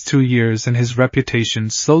past 2 years and his reputation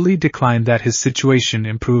slowly declined that his situation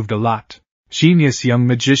improved a lot. Genius young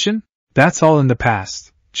magician? That's all in the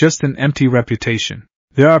past, just an empty reputation.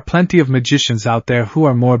 There are plenty of magicians out there who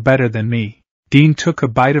are more better than me. Dean took a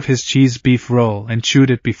bite of his cheese beef roll and chewed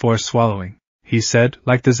it before swallowing. He said,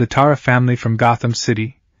 like the Zatara family from Gotham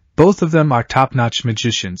City, both of them are top-notch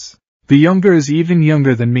magicians. The younger is even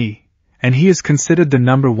younger than me, and he is considered the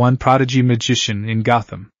 #1 prodigy magician in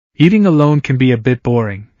Gotham. Eating alone can be a bit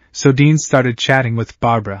boring, so Dean started chatting with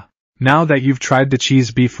Barbara. Now that you've tried the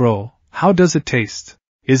cheese beef roll, how does it taste?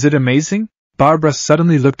 Is it amazing? Barbara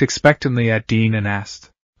suddenly looked expectantly at Dean and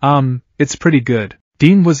asked. It's pretty good.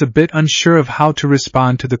 Dean was a bit unsure of how to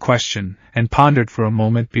respond to the question and pondered for a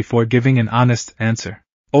moment before giving an honest answer.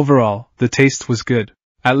 Overall, the taste was good.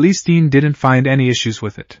 At least Dean didn't find any issues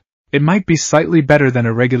with it. It might be slightly better than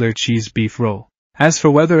a regular cheese beef roll. As for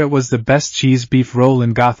whether it was the best cheese beef roll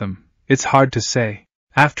in Gotham, it's hard to say.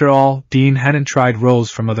 After all, Dean hadn't tried rolls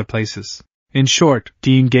from other places. In short,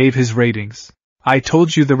 Dean gave his ratings. I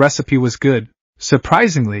told you the recipe was good.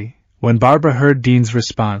 Surprisingly, when Barbara heard Dean's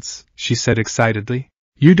response, she said excitedly,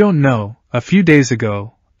 You don't know, a few days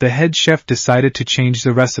ago, the head chef decided to change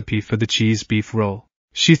the recipe for the cheese beef roll.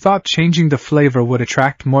 She thought changing the flavor would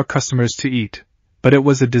attract more customers to eat. But it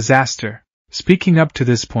was a disaster. Speaking up to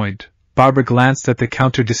this point, Barbara glanced at the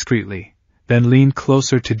counter discreetly, then leaned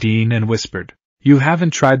closer to Dean and whispered, You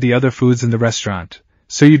haven't tried the other foods in the restaurant,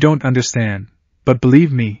 so you don't understand. But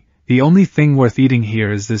believe me, the only thing worth eating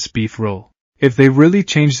here is this beef roll. If they really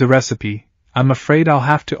change the recipe, I'm afraid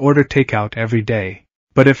I'll have to order takeout every day.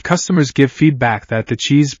 But if customers give feedback that the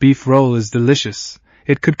cheese beef roll is delicious,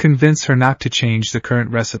 it could convince her not to change the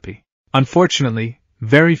current recipe. Unfortunately,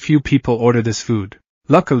 very few people order this food.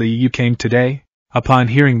 Luckily you came today. Upon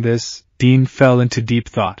hearing this, Dean fell into deep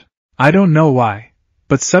thought. I don't know why,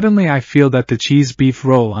 but suddenly I feel that the cheese beef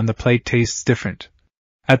roll on the plate tastes different.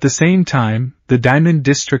 At the same time, the Diamond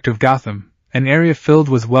District of Gotham, an area filled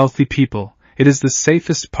with wealthy people, it is the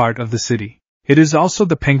safest part of the city. It is also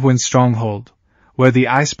the Penguin stronghold, where the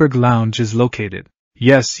Iceberg Lounge is located.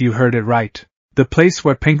 Yes, you heard it right. The place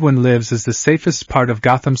where Penguin lives is the safest part of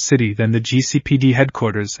Gotham City than the GCPD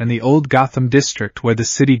headquarters and the old Gotham district where the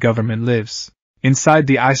city government lives. Inside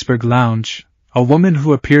the Iceberg Lounge, a woman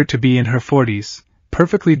who appeared to be in her 40s,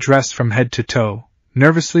 perfectly dressed from head to toe,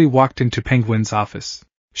 nervously walked into Penguin's office.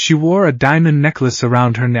 She wore a diamond necklace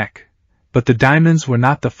around her neck, but the diamonds were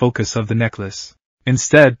not the focus of the necklace.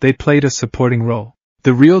 Instead, they played a supporting role.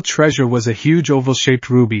 The real treasure was a huge oval-shaped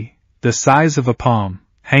ruby, the size of a palm,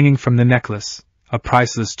 hanging from the necklace, a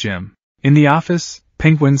priceless gem. In the office,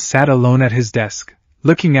 Penguin sat alone at his desk,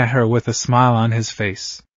 looking at her with a smile on his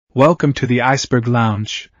face. Welcome to the Iceberg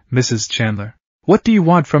Lounge, Mrs. Chandler. What do you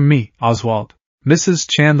want from me, Oswald? Mrs.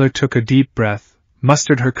 Chandler took a deep breath,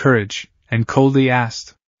 mustered her courage, and coldly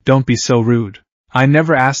asked, Don't be so rude. I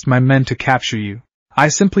never asked my men to capture you. I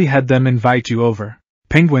simply had them invite you over.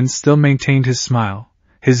 Penguin still maintained his smile,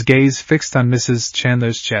 his gaze fixed on Mrs.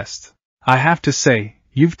 Chandler's chest. I have to say,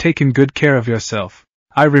 you've taken good care of yourself.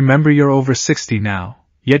 I remember you're over 60 now,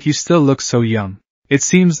 yet you still look so young. It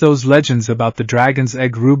seems those legends about the dragon's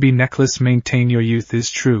egg ruby necklace maintain your youth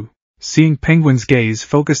is true. Seeing Penguin's gaze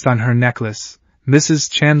focused on her necklace,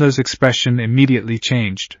 Mrs. Chandler's expression immediately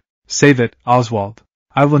changed. Save it, Oswald.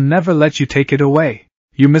 I will never let you take it away.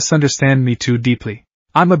 You misunderstand me too deeply.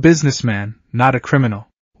 I'm a businessman, not a criminal.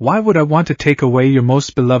 Why would I want to take away your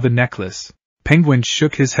most beloved necklace? Penguin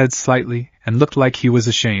shook his head slightly and looked like he was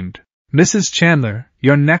ashamed. Mrs. Chandler,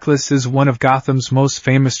 your necklace is one of Gotham's most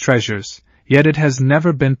famous treasures, yet it has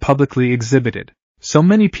never been publicly exhibited. So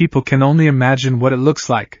many people can only imagine what it looks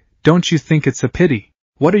like. Don't you think it's a pity?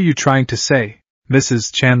 What are you trying to say?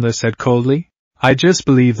 Mrs. Chandler said coldly. I just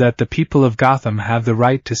believe that the people of Gotham have the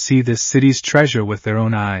right to see this city's treasure with their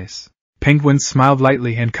own eyes. Penguin smiled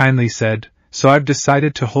lightly and kindly said, so I've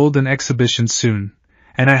decided to hold an exhibition soon,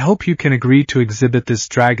 and I hope you can agree to exhibit this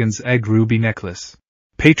dragon's egg ruby necklace.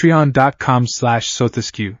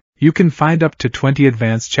 Patreon.com/Sothesque. You can find up to 20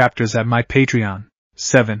 advanced chapters at my Patreon.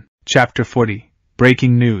 7. Chapter 40.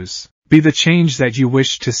 Breaking News. Be the change that you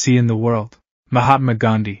wish to see in the world. Mahatma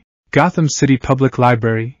Gandhi. Gotham City Public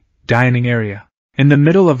Library, dining area. In the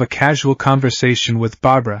middle of a casual conversation with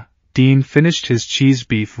Barbara, Dean finished his cheese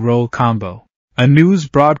beef roll combo. A news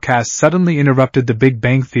broadcast suddenly interrupted the Big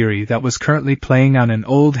Bang Theory that was currently playing on an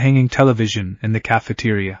old hanging television in the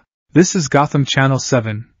cafeteria. This is Gotham Channel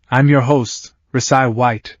 7, I'm your host, Rasai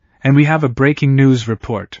White, and we have a breaking news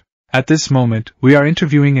report. At this moment, we are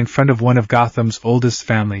interviewing in front of one of Gotham's oldest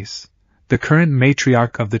families, the current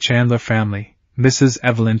matriarch of the Chandler family, Mrs.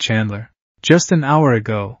 Evelyn Chandler. Just an hour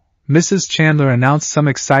ago, Mrs. Chandler announced some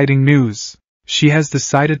exciting news. She has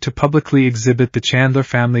decided to publicly exhibit the Chandler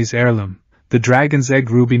family's heirloom, the dragon's egg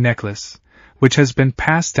ruby necklace, which has been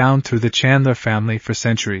passed down through the Chandler family for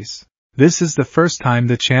centuries. This is the first time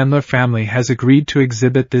the Chandler family has agreed to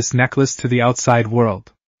exhibit this necklace to the outside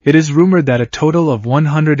world. It is rumored that a total of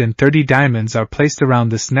 130 diamonds are placed around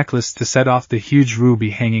this necklace to set off the huge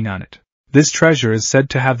ruby hanging on it. This treasure is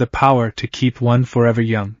said to have the power to keep one forever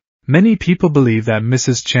young. Many people believe that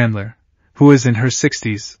Mrs. Chandler, who is in her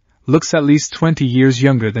 60s, looks at least 20 years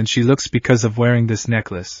younger than she looks because of wearing this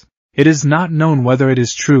necklace. It is not known whether it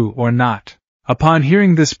is true or not. Upon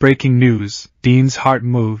hearing this breaking news, Dean's heart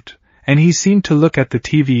moved, and he seemed to look at the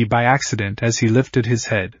TV by accident as he lifted his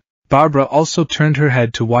head. Barbara also turned her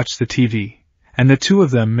head to watch the TV, and the two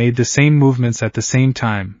of them made the same movements at the same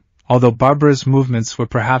time, although Barbara's movements were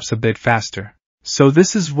perhaps a bit faster. So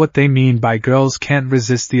this is what they mean by girls can't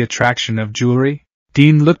resist the attraction of jewelry?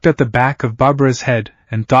 Dean looked at the back of Barbara's head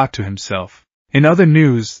and thought to himself. In other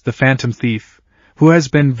news, the Phantom Thief, who has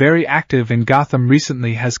been very active in Gotham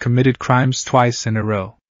recently, has committed crimes twice in a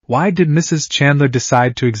row. Why did Mrs. Chandler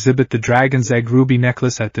decide to exhibit the dragon's egg ruby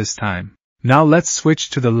necklace at this time? Now let's switch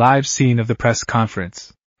to the live scene of the press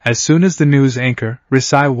conference. As soon as the news anchor,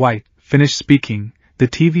 Rasai White, finished speaking, the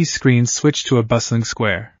TV screen switched to a bustling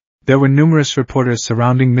square. There were numerous reporters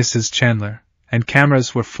surrounding Mrs. Chandler, and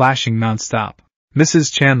cameras were flashing non-stop.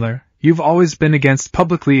 Mrs. Chandler, you've always been against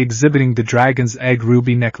publicly exhibiting the dragon's egg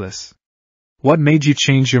ruby necklace. What made you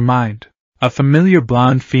change your mind? A familiar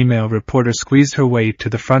blonde female reporter squeezed her way to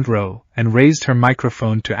the front row and raised her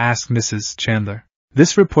microphone to ask Mrs. Chandler.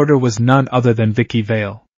 This reporter was none other than Vicky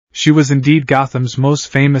Vale. She was indeed Gotham's most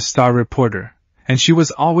famous star reporter, and she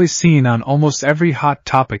was always seen on almost every hot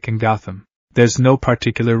topic in Gotham. There's no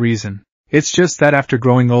particular reason. It's just that after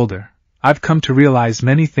growing older, I've come to realize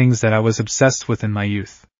many things that I was obsessed with in my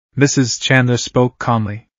youth. Mrs. Chandler spoke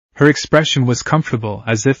calmly. Her expression was comfortable,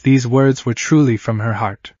 as if these words were truly from her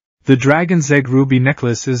heart. The dragon's egg ruby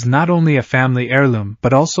necklace is not only a family heirloom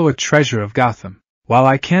but also a treasure of Gotham. While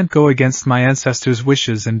I can't go against my ancestors'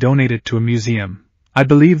 wishes and donate it to a museum, I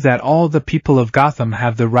believe that all the people of Gotham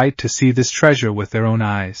have the right to see this treasure with their own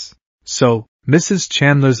eyes. So, Mrs.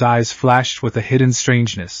 Chandler's eyes flashed with a hidden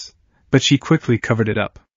strangeness, but she quickly covered it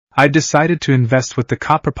up. I decided to invest with the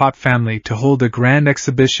Copperpot family to hold a grand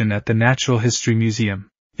exhibition at the Natural History Museum.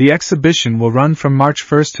 The exhibition will run from March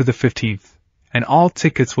 1st to the 15th, and all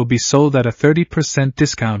tickets will be sold at a 30%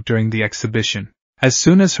 discount during the exhibition. As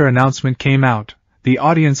soon as her announcement came out, the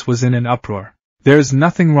audience was in an uproar. There is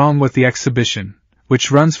nothing wrong with the exhibition,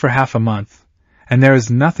 which runs for half a month, and there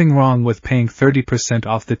is nothing wrong with paying 30%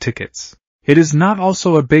 off the tickets. It is not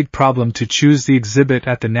also a big problem to choose the exhibit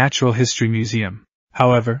at the Natural History Museum.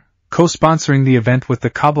 However, co-sponsoring the event with the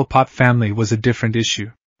Cobblepot family was a different issue.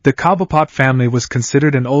 The Cobblepot family was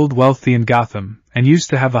considered an old wealthy in Gotham and used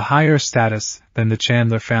to have a higher status than the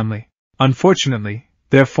Chandler family. Unfortunately,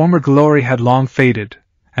 their former glory had long faded,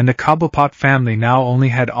 and the Cobblepot family now only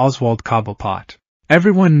had Oswald Cobblepot.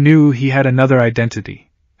 Everyone knew he had another identity,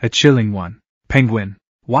 a chilling one. Penguin.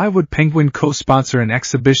 Why would Penguin co-sponsor an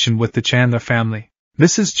exhibition with the Chandler family?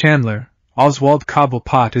 Mrs. Chandler, Oswald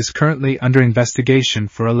Cobblepot is currently under investigation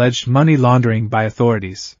for alleged money laundering by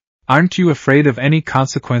authorities. Aren't you afraid of any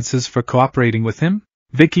consequences for cooperating with him?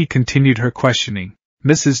 Vicky continued her questioning.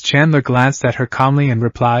 Mrs. Chandler glanced at her calmly and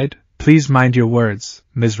replied, "Please mind your words,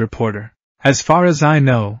 Ms. Reporter. As far as I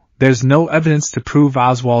know, there's no evidence to prove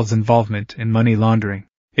Oswald's involvement in money laundering.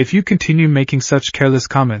 If you continue making such careless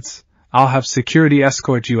comments, I'll have security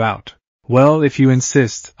escort you out." "Well, if you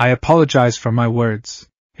insist, I apologize for my words.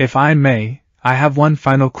 If I may, I have one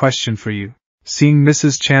final question for you." Seeing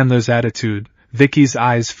Mrs. Chandler's attitude, Vicky's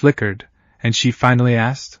eyes flickered, and she finally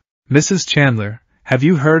asked, "Mrs. Chandler, have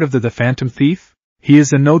you heard of the Phantom Thief? He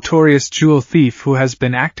is a notorious jewel thief who has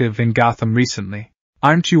been active in Gotham recently.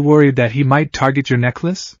 Aren't you worried that he might target your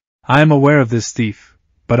necklace? I am aware of this thief,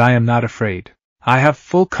 but I am not afraid. I have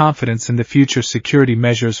full confidence in the future security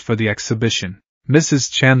measures for the exhibition."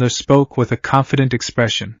 Mrs. Chandler spoke with a confident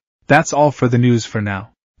expression. That's all for the news for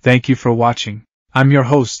now. Thank you for watching. I'm your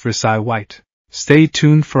host, Risai White. Stay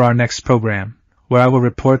tuned for our next program, where I will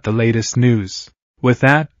report the latest news. With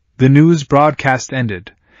that, the news broadcast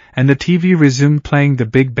ended, and the TV resumed playing The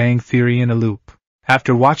Big Bang Theory in a loop.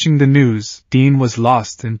 After watching the news, Dean was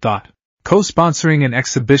lost in thought. Co-sponsoring an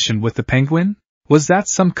exhibition with the Penguin? Was that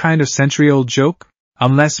some kind of century-old joke?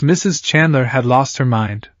 Unless Mrs. Chandler had lost her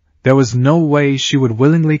mind, there was no way she would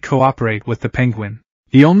willingly cooperate with the Penguin.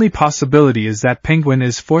 The only possibility is that Penguin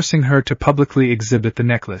is forcing her to publicly exhibit the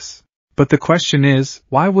necklace. But the question is,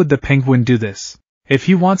 why would the Penguin do this? If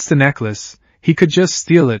he wants the necklace, he could just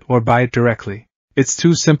steal it or buy it directly. It's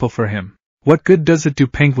too simple for him. What good does it do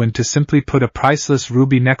Penguin to simply put a priceless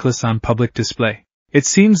ruby necklace on public display? It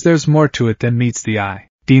seems there's more to it than meets the eye.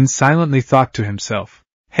 Dean silently thought to himself.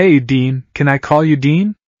 "Hey Dean, can I call you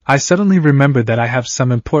Dean? I suddenly remembered that I have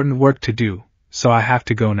some important work to do, so I have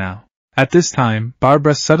to go now." At this time,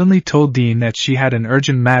 Barbara suddenly told Dean that she had an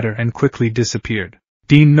urgent matter and quickly disappeared.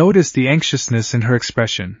 Dean noticed the anxiousness in her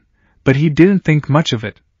expression, but he didn't think much of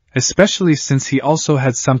it, especially since he also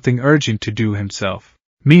had something urgent to do himself.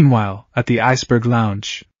 Meanwhile, at the Iceberg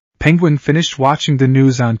Lounge, Penguin finished watching the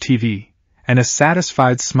news on TV, and a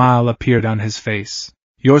satisfied smile appeared on his face.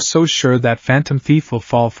 "You're so sure that Phantom Thief will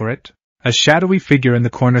fall for it?" A shadowy figure in the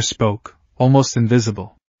corner spoke, almost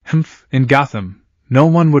invisible. "Humph, in Gotham, no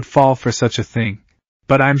one would fall for such a thing.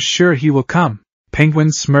 But I'm sure he will come."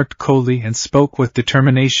 Penguin smirked coldly and spoke with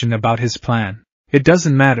determination about his plan. "It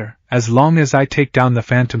doesn't matter, as long as I take down the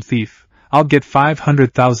Phantom Thief, I'll get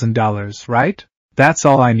 $500,000, right? That's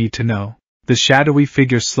all I need to know." The shadowy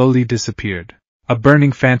figure slowly disappeared. A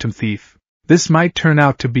burning Phantom Thief. This might turn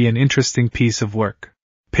out to be an interesting piece of work.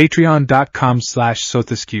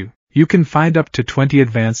 Patreon.com/Sothesque. You can find up to 20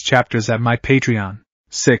 advanced chapters at my Patreon.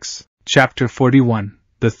 6. Chapter 41.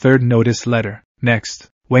 The Third Notice Letter. Next,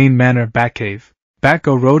 Wayne Manor Batcave.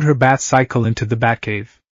 Batgirl rode her bat cycle into the Batcave.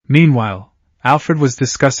 Meanwhile, Alfred was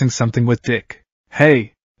discussing something with Dick.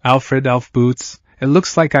 "Hey, Alfred Elf Boots, it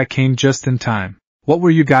looks like I came just in time. What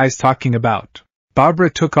were you guys talking about?" Barbara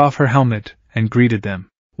took off her helmet and greeted them.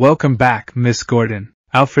 "Welcome back, Miss Gordon,"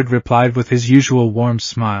 Alfred replied with his usual warm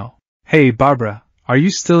smile. "Hey Barbara, are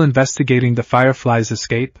you still investigating the Firefly's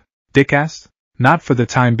escape?" Dick asked. "Not for the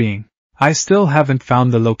time being. I still haven't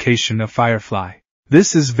found the location of Firefly.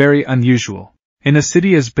 This is very unusual. In a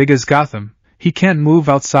city as big as Gotham, he can't move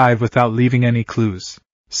outside without leaving any clues.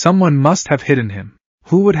 Someone must have hidden him.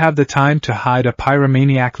 Who would have the time to hide a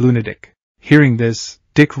pyromaniac lunatic?" Hearing this,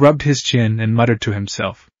 Dick rubbed his chin and muttered to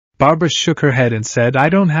himself. Barbara shook her head and said, "I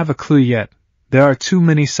don't have a clue yet. There are too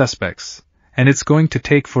many suspects, and it's going to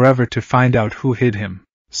take forever to find out who hid him."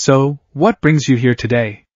 "So, what brings you here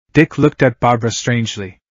today?" Dick looked at Barbara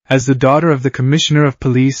strangely. As the daughter of the Commissioner of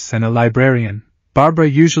Police and a librarian, Barbara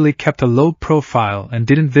usually kept a low profile and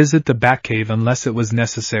didn't visit the Batcave unless it was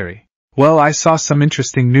necessary. "Well, I saw some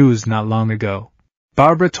interesting news not long ago."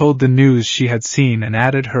 Barbara told the news she had seen and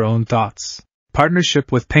added her own thoughts.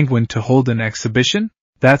 "Partnership with Penguin to hold an exhibition?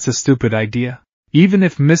 That's a stupid idea. Even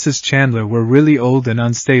if Mrs. Chandler were really old and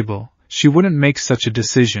unstable, she wouldn't make such a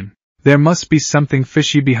decision. There must be something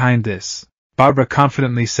fishy behind this." Barbara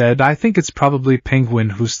confidently said, "I think it's probably Penguin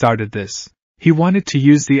who started this. He wanted to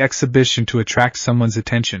use the exhibition to attract someone's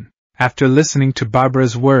attention." After listening to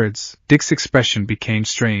Barbara's words, Dick's expression became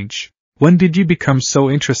strange. "When did you become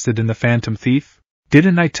so interested in the Phantom Thief?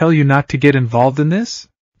 Didn't I tell you not to get involved in this?"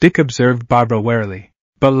 Dick observed Barbara warily.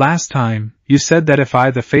 "But last time, you said that if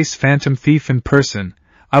I face Phantom Thief in person,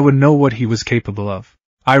 I would know what he was capable of.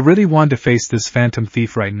 I really want to face this Phantom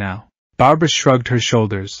Thief right now." Barbara shrugged her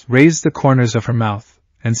shoulders, raised the corners of her mouth,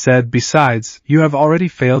 and said, "Besides, you have already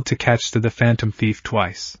failed to catch the Phantom Thief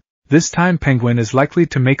twice. This time Penguin is likely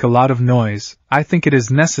to make a lot of noise. I think it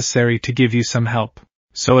is necessary to give you some help.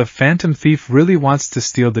 So if Phantom Thief really wants to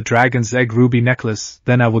steal the Dragon's Egg ruby necklace,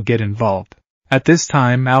 then I will get involved." At this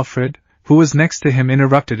time Alfred, who was next to him,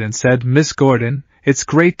 interrupted and said, "Miss Gordon, It's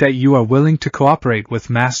great that you are willing to cooperate with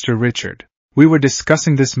Master Richard. We were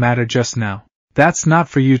discussing this matter just now. That's not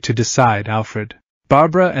for you to decide, Alfred.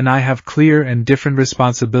 Barbara and I have clear and different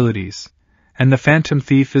responsibilities, and the Phantom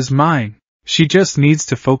Thief is mine. She just needs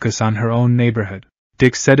to focus on her own neighborhood.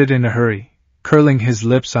 Dick said it in a hurry, curling his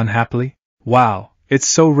lips unhappily. Wow, it's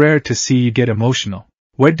so rare to see you get emotional.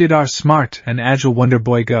 Where did our smart and agile Wonder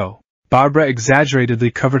Boy go? Barbara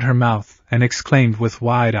exaggeratedly covered her mouth and exclaimed with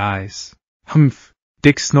wide eyes. Humph!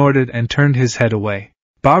 Dick snorted and turned his head away.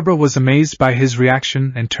 Barbara was amazed by his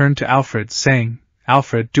reaction and turned to Alfred, saying,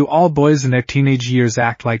 Alfred, do all boys in their teenage years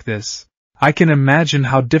act like this? I can imagine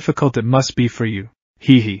how difficult it must be for you.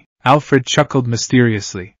 Hee. Alfred chuckled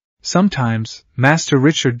mysteriously. Sometimes, Master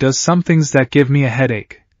Richard does some things that give me a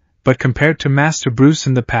headache, but compared to Master Bruce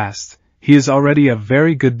in the past, he is already a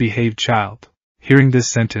very good-behaved child. Hearing this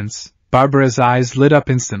sentence, Barbara's eyes lit up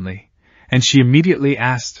instantly, and she immediately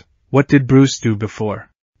asked, what did Bruce do before?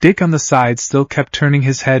 Dick on the side still kept turning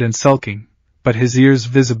his head and sulking, but his ears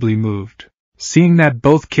visibly moved. Seeing that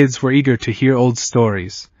both kids were eager to hear old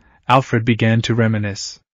stories, Alfred began to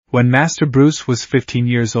reminisce. When Master Bruce was 15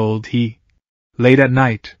 years old late at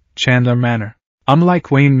night, Chandler Manor. Unlike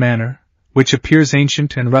Wayne Manor, which appears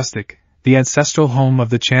ancient and rustic, the ancestral home of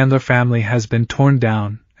the Chandler family has been torn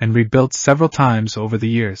down and rebuilt several times over the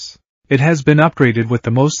years. It has been upgraded with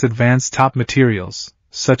the most advanced top materials,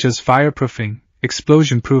 such as fireproofing,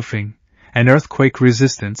 explosion-proofing, and earthquake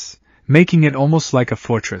resistance, making it almost like a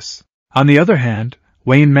fortress. On the other hand,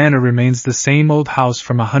 Wayne Manor remains the same old house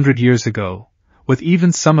from 100 years ago, with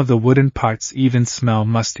even some of the wooden parts even smell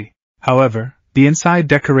musty. However, the inside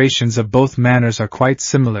decorations of both manors are quite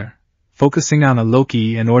similar, focusing on a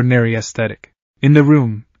low-key and ordinary aesthetic. In the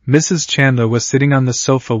room, Mrs. Chandler was sitting on the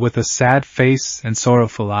sofa with a sad face and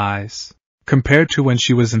sorrowful eyes. Compared to when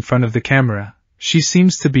she was in front of the camera, she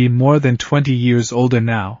seems to be more than 20 years older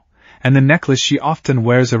now, and the necklace she often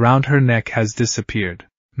wears around her neck has disappeared.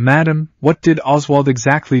 Madam, what did Oswald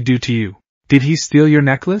exactly do to you? Did he steal your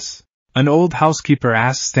necklace? An old housekeeper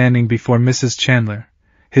asked, standing before Mrs. Chandler,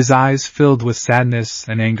 his eyes filled with sadness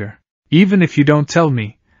and anger. Even if you don't tell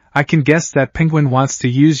me, I can guess that Penguin wants to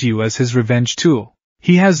use you as his revenge tool.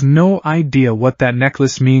 He has no idea what that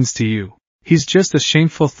necklace means to you. He's just a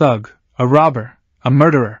shameful thug, a robber, a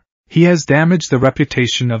murderer. He has damaged the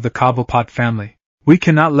reputation of the Cobblepot family. We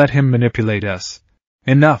cannot let him manipulate us.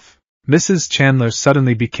 Enough. Mrs. Chandler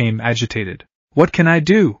suddenly became agitated. What can I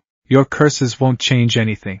do? Your curses won't change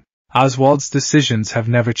anything. Oswald's decisions have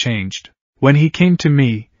never changed. When he came to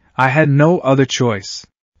me, I had no other choice.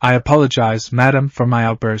 I apologize, madam, for my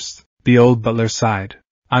outburst. The old butler sighed.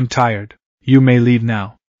 I'm tired. You may leave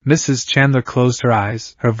now. Mrs. Chandler closed her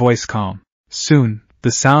eyes, her voice calm. Soon,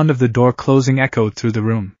 the sound of the door closing echoed through the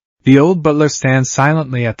room. The old butler stands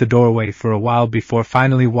silently at the doorway for a while before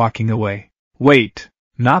finally walking away. Wait!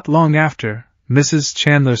 Not long after, Mrs.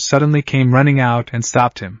 Chandler suddenly came running out and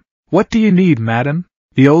stopped him. What do you need, madam?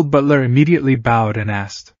 The old butler immediately bowed and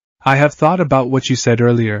asked. I have thought about what you said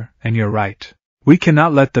earlier, and you're right. We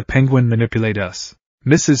cannot let the Penguin manipulate us.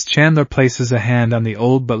 Mrs. Chandler places a hand on the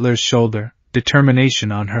old butler's shoulder,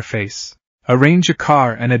 determination on her face. Arrange a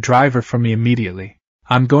car and a driver for me immediately.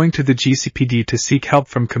 I'm going to the GCPD to seek help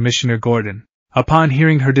from Commissioner Gordon. Upon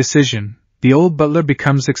hearing her decision, the old butler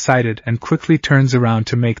becomes excited and quickly turns around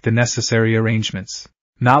to make the necessary arrangements.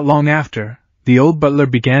 Not long after, the old butler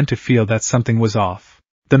began to feel that something was off.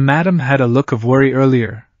 The madam had a look of worry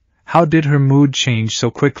earlier. How did her mood change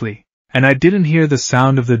so quickly? And I didn't hear the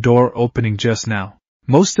sound of the door opening just now.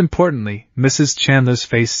 Most importantly, Mrs. Chandler's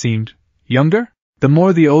face seemed younger? The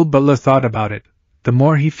more the old butler thought about it, the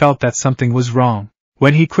more he felt that something was wrong.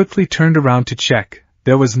 When he quickly turned around to check,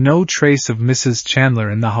 there was no trace of Mrs. Chandler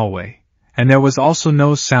in the hallway, and there was also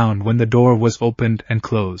no sound when the door was opened and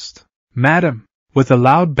closed. Madam! With a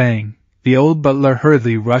loud bang, the old butler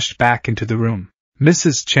hurriedly rushed back into the room.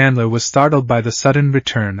 Mrs. Chandler was startled by the sudden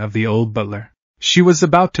return of the old butler. She was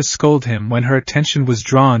about to scold him when her attention was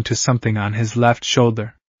drawn to something on his left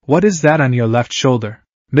shoulder. What is that on your left shoulder?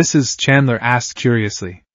 Mrs. Chandler asked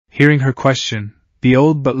curiously. Hearing her question, the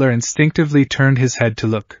old butler instinctively turned his head to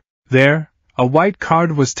look. There, a white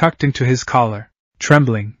card was tucked into his collar.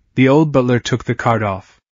 Trembling, the old butler took the card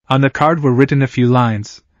off. On the card were written a few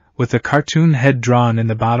lines, with a cartoon head drawn in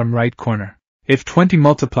the bottom right corner. If 20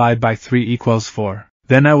 multiplied by 3 equals 4,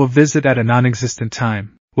 then I will visit at a non-existent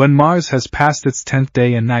time. When Mars has passed its 10th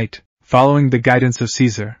day and night, following the guidance of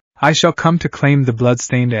Caesar, I shall come to claim the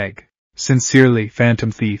blood-stained egg. Sincerely,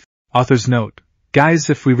 Phantom Thief. Author's note. Guys,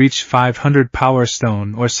 if we reach 500 Power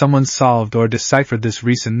Stone or someone solved or deciphered this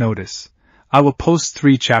recent notice, I will post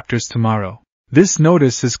 3 chapters tomorrow. This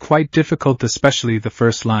notice is quite difficult, especially the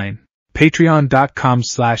first line.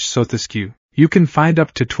 Patreon.com/Sothesque. You can find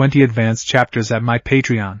up to 20 advanced chapters at my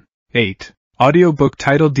Patreon. 8. Audiobook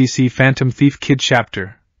titled DC Phantom Thief Kid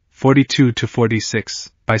Chapter 42 to 46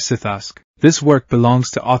 by Sithosk. This work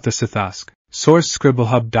belongs to author Sithosk. Source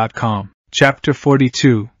scribblehub.com. Chapter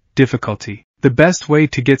 42. Difficulty. The best way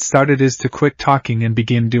to get started is to quit talking and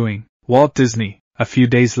begin doing. Walt Disney. A few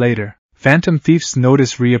days later, Phantom Thief's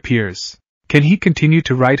notice reappears. Can he continue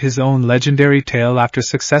to write his own legendary tale after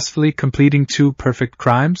successfully completing 2 perfect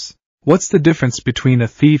crimes? What's the difference between a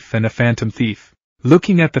thief and a phantom thief?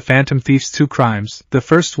 Looking at the Phantom Thief's 2 crimes, the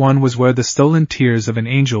first one was where the stolen tears of an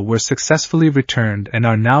angel were successfully returned and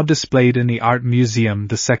are now displayed in the art museum.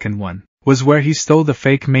 The second one was where he stole the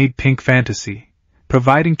fake-made pink fantasy,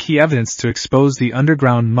 providing key evidence to expose the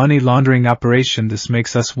underground money laundering operation. This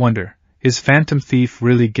makes us wonder, is Phantom Thief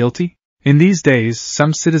really guilty? In these days,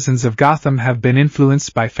 some citizens of Gotham have been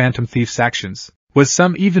influenced by Phantom Thief's actions, with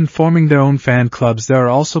some even forming their own fan clubs. There are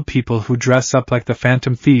also people who dress up like the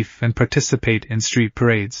Phantom Thief and participate in street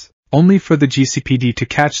parades, only for the GCPD to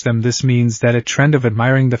catch them. This means that a trend of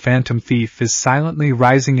admiring the Phantom Thief is silently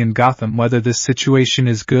rising in Gotham. Whether this situation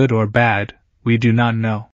is good or bad, we do not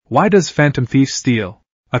know. Why does Phantom Thief steal?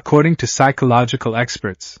 According to psychological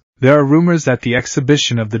experts, there are rumors that the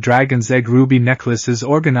exhibition of the Dragon's Egg ruby necklace is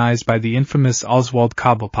organized by the infamous Oswald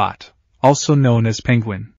Cobblepot, also known as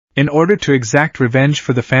Penguin, in order to exact revenge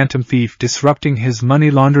for the Phantom Thief disrupting his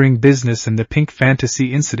money laundering business. And the pink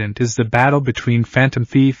fantasy incident is the battle between Phantom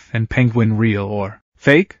Thief and Penguin. Real or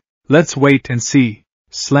fake? Let's wait and see.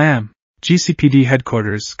 Slam. GCPD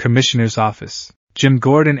Headquarters, Commissioner's Office. Jim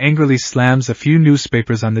Gordon angrily slams a few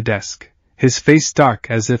newspapers on the desk, his face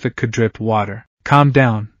dark as if it could drip water. Calm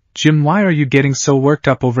down, Jim. Why are you getting so worked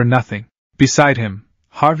up over nothing? Beside him,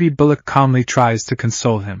 Harvey Bullock calmly tries to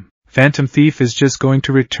console him. Phantom Thief is just going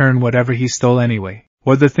to return whatever he stole anyway.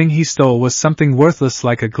 Or the thing he stole was something worthless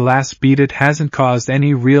like a glass bead. It hasn't caused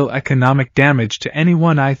any real economic damage to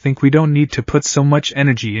anyone. I think we don't need to put so much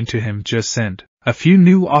energy into him. Just send a few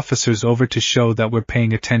new officers over to show that we're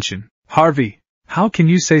paying attention. Harvey, how can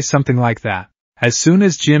you say something like that? As soon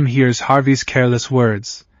as Jim hears Harvey's careless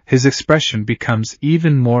words, his expression becomes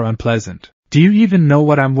even more unpleasant. Do you even know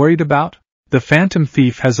what I'm worried about? The Phantom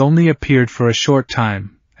Thief has only appeared for a short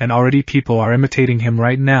time, and already people are imitating him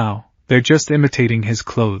right now. They're just imitating his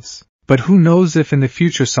clothes. But who knows if in the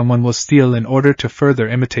future someone will steal in order to further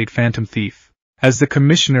imitate Phantom Thief. As the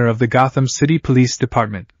commissioner of the Gotham City Police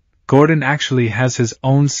Department, Gordon actually has his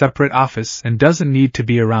own separate office and doesn't need to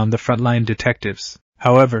be around the frontline detectives.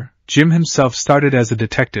 However, Jim himself started as a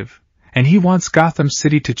detective, and he wants Gotham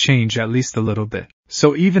City to change at least a little bit.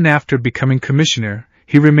 So even after becoming commissioner,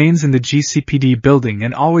 he remains in the GCPD building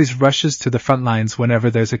and always rushes to the front lines whenever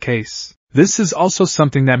there's a case. This is also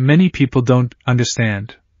something that many people don't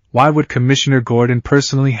understand. Why would Commissioner Gordon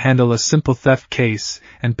personally handle a simple theft case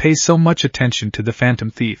and pay so much attention to the Phantom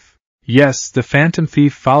Thief? Yes, the Phantom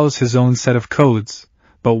Thief follows his own set of codes,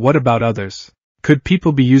 but what about others? Could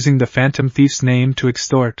people be using the Phantom Thief's name to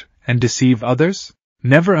extort and deceive others?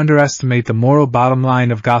 Never underestimate the moral bottom line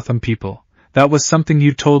of Gotham people. That was something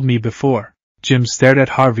you told me before. Jim stared at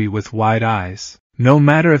Harvey with wide eyes. No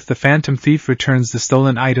matter if the Phantom Thief returns the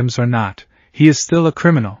stolen items or not, he is still a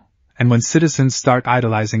criminal. And when citizens start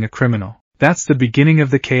idolizing a criminal, that's the beginning of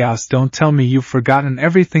the chaos. Don't tell me you've forgotten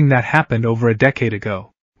everything that happened over a decade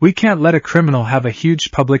ago. We can't let a criminal have a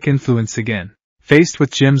huge public influence again. Faced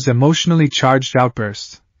with Jim's emotionally charged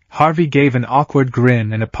outburst, Harvey gave an awkward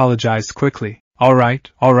grin and apologized quickly. All right,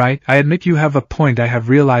 I admit you have a point. I have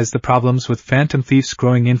realized the problems with Phantom Thief's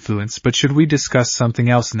growing influence, but should we discuss something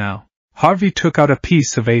else now? Harvey took out a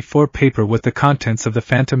piece of A4 paper with the contents of the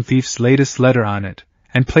Phantom Thief's latest letter on it,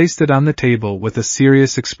 and placed it on the table with a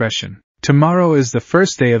serious expression. Tomorrow is the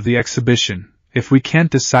first day of the exhibition. If we can't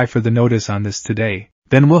decipher the notice on this today,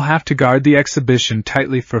 then we'll have to guard the exhibition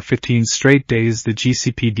tightly for 15 straight days. The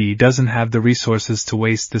GCPD doesn't have the resources to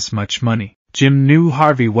waste this much money. Jim knew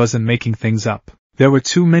Harvey wasn't making things up. There were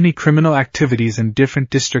too many criminal activities in different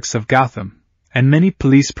districts of Gotham, and many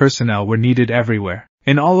police personnel were needed everywhere.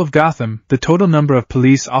 In all of Gotham, the total number of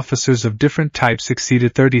police officers of different types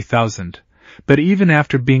exceeded 30,000, but even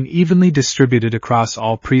after being evenly distributed across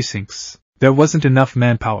all precincts, there wasn't enough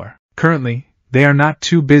manpower. Currently, they are not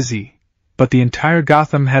too busy, but the entire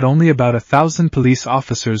Gotham had only about 1,000 police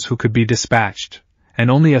officers who could be dispatched,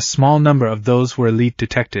 and only a small number of those were elite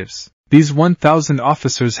detectives. These 1,000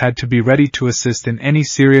 officers had to be ready to assist in any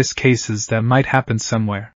serious cases that might happen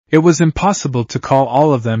somewhere. It was impossible to call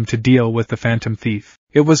all of them to deal with the Phantom Thief.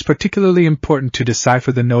 It was particularly important to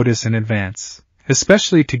decipher the notice in advance,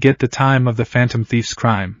 especially to get the time of the phantom thief's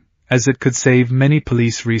crime, as it could save many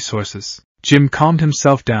police resources. Jim calmed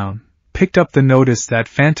himself down, picked up the notice that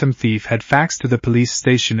phantom thief had faxed to the police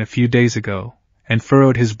station a few days ago, and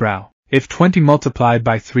furrowed his brow. If 20 multiplied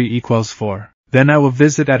by 3 equals 4, then I will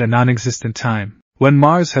visit at a non-existent time. When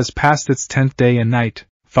Mars has passed its 10th day and night,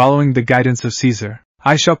 following the guidance of Caesar,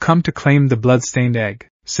 I shall come to claim the blood-stained egg.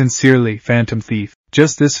 Sincerely, Phantom Thief.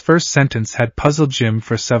 Just this first sentence had puzzled Jim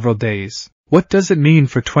for several days. What does it mean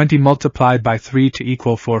for 20 multiplied by 3 to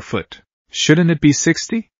equal 4 foot? Shouldn't it be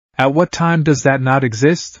 60? At what time does that not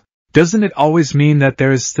exist? Doesn't it always mean that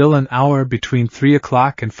there is still an hour between 3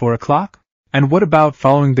 o'clock and 4 o'clock? And what about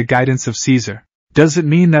following the guidance of Caesar? Does it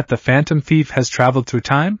mean that the Phantom Thief has traveled through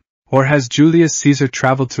time? Or has Julius Caesar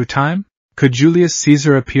traveled through time? Could Julius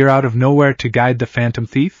Caesar appear out of nowhere to guide the Phantom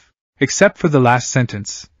Thief? Except for the last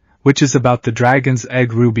sentence, which is about the dragon's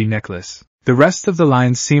egg ruby necklace. The rest of the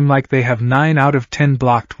lines seem like they have 9 out of 10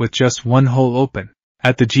 blocked with just one hole open.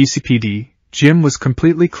 At the GCPD, Jim was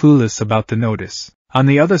completely clueless about the notice. On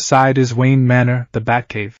the other side is Wayne Manor, the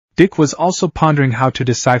Batcave. Dick was also pondering how to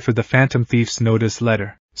decipher the Phantom Thief's notice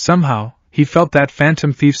letter. Somehow, he felt that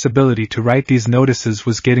Phantom Thief's ability to write these notices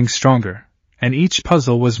was getting stronger, and each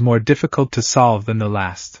puzzle was more difficult to solve than the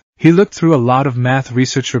last. He looked through a lot of math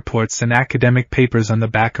research reports and academic papers on the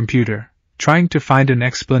back computer, trying to find an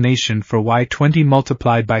explanation for why 20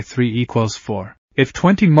 multiplied by 3 equals 4. If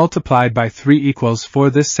 20 multiplied by 3 equals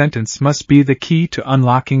 4, this sentence must be the key to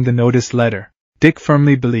unlocking the notice letter. Dick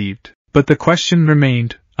firmly believed. But the question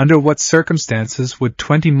remained, under what circumstances would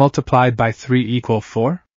 20 multiplied by 3 equal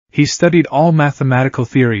 4? He studied all mathematical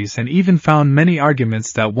theories and even found many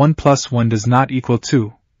arguments that 1 plus 1 does not equal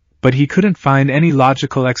 2. But he couldn't find any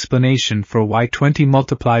logical explanation for why 20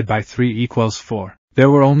 multiplied by 3 equals 4. There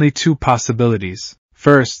were only 2 possibilities.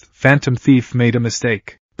 First, Phantom Thief made a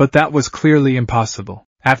mistake. But that was clearly impossible.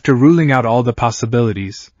 After ruling out all the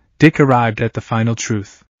possibilities, Dick arrived at the final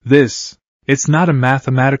truth. It's not a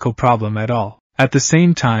mathematical problem at all. At the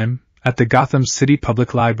same time, at the Gotham City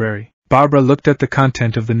Public Library, Barbara looked at the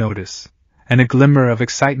content of the notice, and a glimmer of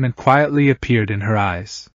excitement quietly appeared in her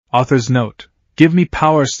eyes. Author's note: give me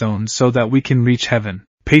Power Stone so that we can reach heaven.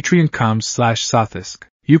 Patreon.com/Sothisk.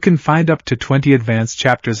 You can find up to 20 advanced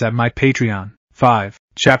chapters at my Patreon. 5.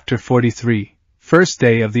 Chapter 43. First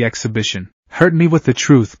day of the exhibition. Hurt me with the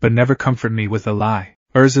truth but never comfort me with a lie.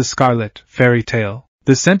 Urza Scarlet, Fairy Tale.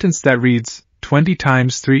 The sentence that reads, 20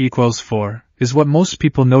 times 3 equals 4, is what most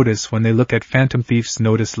people notice when they look at Phantom Thief's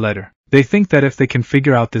notice letter. They think that if they can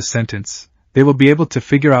figure out this sentence, they will be able to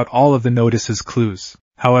figure out all of the notice's clues.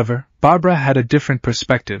 However, Barbara had a different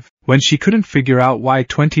perspective. When she couldn't figure out why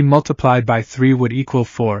 20 multiplied by 3 would equal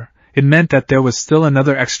 4, it meant that there was still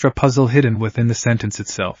another extra puzzle hidden within the sentence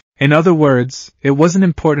itself. In other words, it wasn't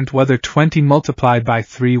important whether 20 multiplied by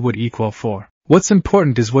 3 would equal 4. What's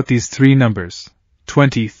important is what these 3 numbers,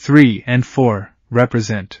 20, 3, and 4,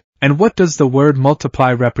 represent. And what does the word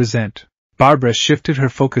multiply represent? Barbara shifted her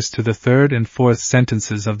focus to the 3rd and 4th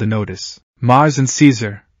sentences of the notice. Mars and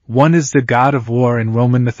Caesar, one is the god of war in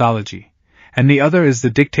Roman mythology, and the other is the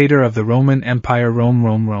dictator of the Roman Empire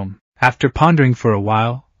Rome. After pondering for a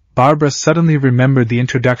while, Barbara suddenly remembered the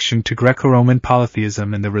introduction to Greco-Roman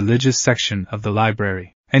polytheism in the religious section of the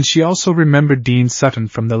library, and she also remembered Dean Sutton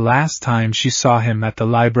from the last time she saw him at the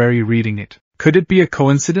library reading it. Could it be a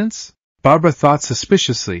coincidence? Barbara thought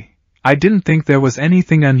suspiciously. I didn't think there was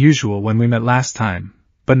anything unusual when we met last time,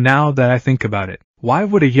 but now that I think about it, why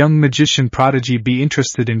would a young magician prodigy be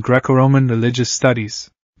interested in Greco-Roman religious studies?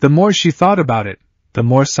 The more she thought about it, the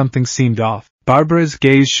more something seemed off. Barbara's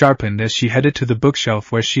gaze sharpened as she headed to the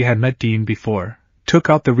bookshelf where she had met Dean before, took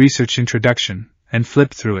out the research introduction, and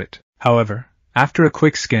flipped through it. However, after a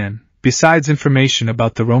quick scan, besides information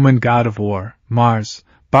about the Roman god of war, Mars,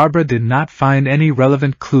 Barbara did not find any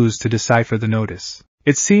relevant clues to decipher the notice.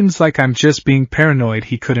 It seems like I'm just being paranoid,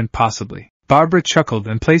 he couldn't possibly. Barbara chuckled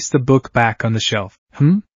and placed the book back on the shelf.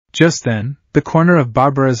 Just then, the corner of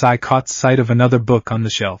Barbara's eye caught sight of another book on the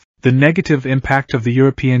shelf. The Negative Impact of the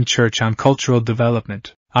European Church on Cultural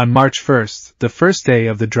Development. On March 1st, the first day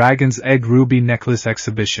of the Dragon's Egg Ruby Necklace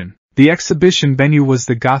exhibition. The exhibition venue was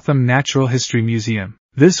the Gotham Natural History Museum.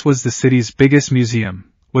 This was the city's biggest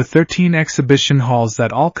museum, with 13 exhibition halls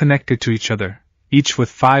that all connected to each other, each with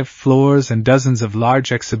 5 floors and dozens of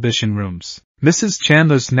large exhibition rooms. Mrs.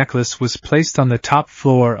 Chandler's necklace was placed on the top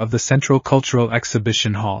floor of the Central Cultural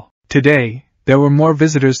Exhibition Hall. Today, there were more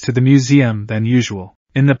visitors to the museum than usual.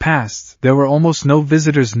 In the past, there were almost no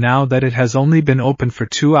visitors. Now that it has only been open for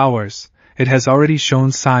 2 hours, it has already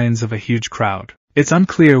shown signs of a huge crowd. It's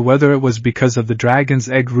unclear whether it was because of the Dragon's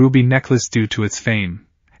Egg Ruby necklace due to its fame,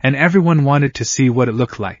 and everyone wanted to see what it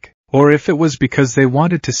looked like, or if it was because they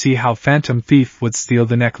wanted to see how Phantom Thief would steal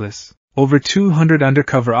the necklace. Over 200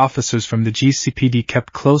 undercover officers from the GCPD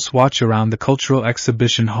kept close watch around the cultural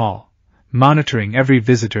exhibition hall, monitoring every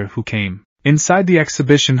visitor who came. Inside the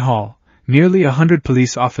exhibition hall, nearly 100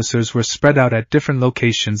 police officers were spread out at different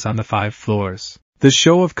locations on the 5 floors. The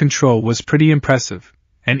show of control was pretty impressive,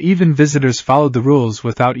 and even visitors followed the rules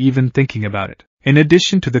without even thinking about it. In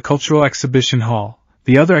addition to the cultural exhibition hall,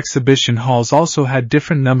 the other exhibition halls also had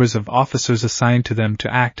different numbers of officers assigned to them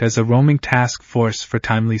to act as a roaming task force for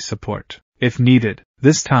timely support, if needed.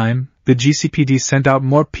 This time, the GCPD sent out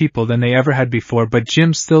more people than they ever had before, but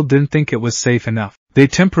Jim still didn't think it was safe enough. They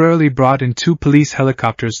temporarily brought in 2 police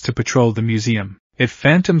helicopters to patrol the museum. If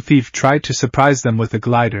Phantom Thief tried to surprise them with a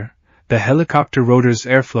glider, the helicopter rotor's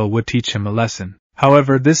airflow would teach him a lesson.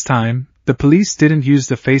 However, this time, the police didn't use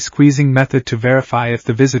the face-squeezing method to verify if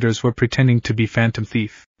the visitors were pretending to be Phantom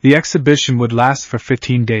Thief. The exhibition would last for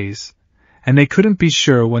 15 days, and they couldn't be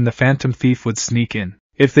sure when the Phantom Thief would sneak in.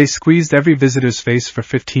 If they squeezed every visitor's face for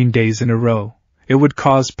 15 days in a row, it would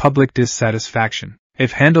cause public dissatisfaction.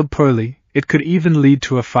 If handled poorly, it could even lead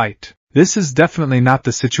to a fight. This is definitely not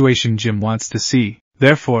the situation Jim wants to see.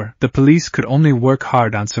 Therefore, the police could only work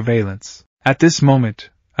hard on surveillance. At this moment,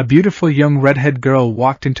 a beautiful young redhead girl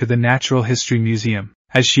walked into the Natural History Museum.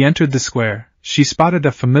 As she entered the square, she spotted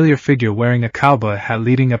a familiar figure wearing a cowboy hat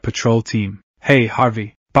leading a patrol team. "Hey,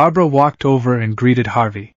 Harvey." Barbara walked over and greeted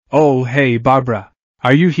Harvey. "Oh, hey, Barbara.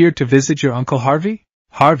 Are you here to visit your Uncle Harvey?"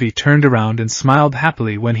 Harvey turned around and smiled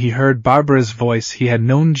happily when he heard Barbara's voice. He had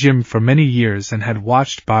known Jim for many years and had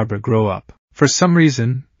watched Barbara grow up. For some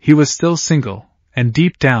reason, he was still single, and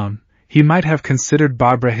deep down, he might have considered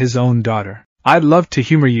Barbara his own daughter. "I'd love to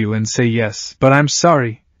humor you and say yes, but I'm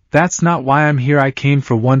sorry, that's not why I'm here. I came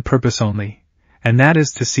for one purpose only, and that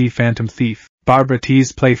is to see Phantom Thief," Barbara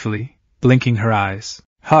teased playfully, blinking her eyes.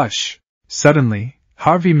 "Hush!" Suddenly,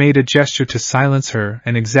 Harvey made a gesture to silence her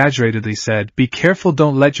and exaggeratedly said, "Be careful,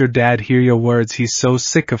 don't let your dad hear your words. He's so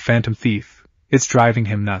sick of Phantom Thief. It's driving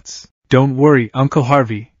him nuts." "Don't worry, Uncle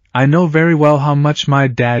Harvey. I know very well how much my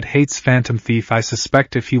dad hates Phantom Thief. I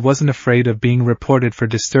suspect if he wasn't afraid of being reported for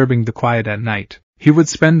disturbing the quiet at night, he would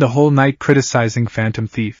spend the whole night criticizing Phantom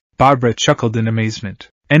Thief." Barbara chuckled in amazement.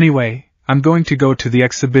 "Anyway, I'm going to go to the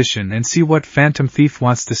exhibition and see what Phantom Thief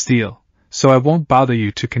wants to steal, so I won't bother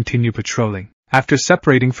you to continue patrolling." After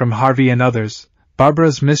separating from Harvey and others,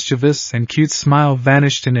 Barbara's mischievous and cute smile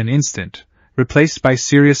vanished in an instant, replaced by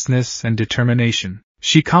seriousness and determination.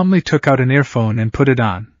 She calmly took out an earphone and put it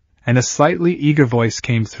on, and a slightly eager voice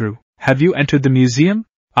came through. "Have you entered the museum?"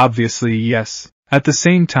 "Obviously, yes." At the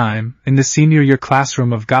same time, in the senior year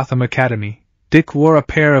classroom of Gotham Academy, Dick wore a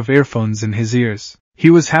pair of earphones in his ears. He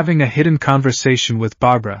was having a hidden conversation with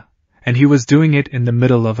Barbara, and he was doing it in the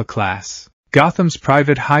middle of a class. Gotham's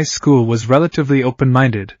private high school was relatively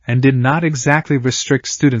open-minded and did not exactly restrict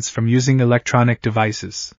students from using electronic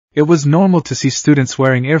devices. It was normal to see students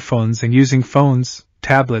wearing earphones and using phones,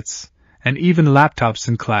 tablets, and even laptops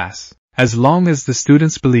in class. As long as the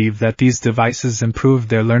students believed that these devices improved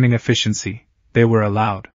their learning efficiency, they were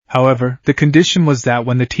allowed. However, the condition was that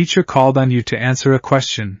when the teacher called on you to answer a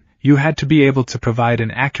question, you had to be able to provide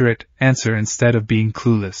an accurate answer instead of being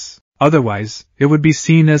clueless. Otherwise, it would be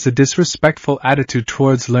seen as a disrespectful attitude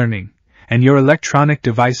towards learning, and your electronic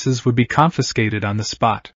devices would be confiscated on the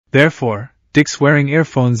spot. Therefore, Dick's wearing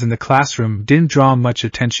earphones in the classroom didn't draw much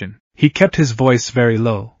attention. He kept his voice very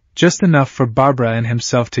low, just enough for Barbara and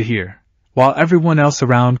himself to hear, while everyone else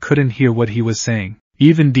around couldn't hear what he was saying.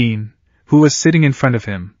 Even Dean, who was sitting in front of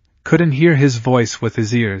him, couldn't hear his voice with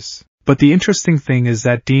his ears. But the interesting thing is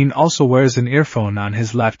that Dean also wears an earphone on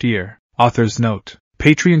his left ear. Author's note.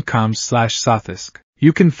 Patreon.com/Sothisk.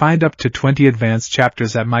 You can find up to 20 advanced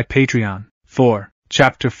chapters at my Patreon. 4.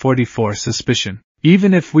 Chapter 44 Suspicion.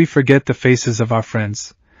 Even if we forget the faces of our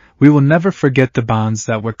friends, we will never forget the bonds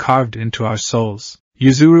that were carved into our souls.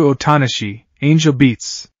 Yuzuru Otanashi, Angel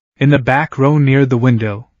Beats. In the back row near the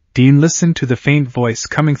window, Dean listened to the faint voice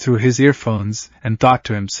coming through his earphones and thought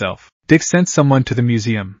to himself, Dick sent someone to the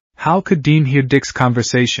museum. How could Dean hear Dick's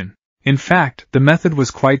conversation? In fact, the method was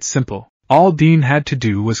quite simple. All Dean had to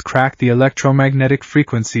do was crack the electromagnetic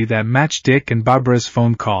frequency that matched Dick and Barbara's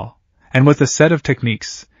phone call, and with a set of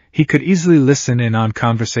techniques, he could easily listen in on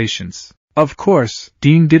conversations. Of course,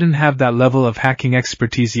 Dean didn't have that level of hacking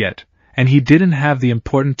expertise yet, and he didn't have the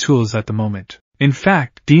important tools at the moment. In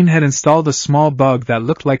fact, Dean had installed a small bug that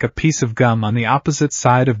looked like a piece of gum on the opposite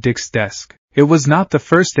side of Dick's desk. It was not the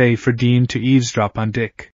first day for Dean to eavesdrop on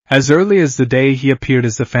Dick. As early as the day he appeared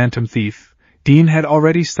as the Phantom Thief, Dean had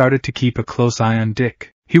already started to keep a close eye on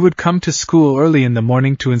Dick. He would come to school early in the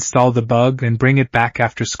morning to install the bug and bring it back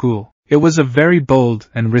after school. It was a very bold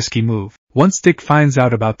and risky move. Once Dick finds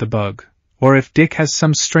out about the bug, or if Dick has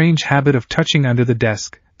some strange habit of touching under the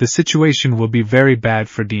desk, the situation will be very bad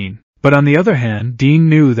for Dean. But on the other hand, Dean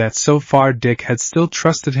knew that so far Dick had still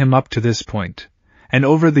trusted him up to this point, and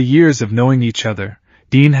over the years of knowing each other,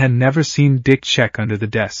 Dean had never seen Dick check under the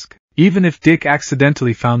desk. Even if Dick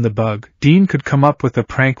accidentally found the bug, Dean could come up with a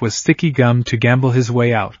prank with sticky gum to gamble his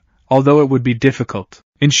way out, although it would be difficult.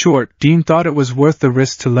 In short, Dean thought it was worth the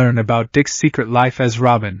risk to learn about Dick's secret life as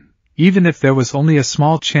Robin, even if there was only a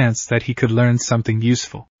small chance that he could learn something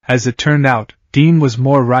useful. As it turned out, Dean was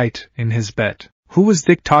more right in his bet. Who was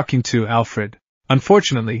Dick talking to, Alfred?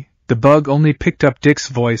 Unfortunately, the bug only picked up Dick's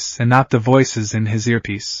voice and not the voices in his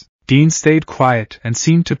earpiece. Dean stayed quiet and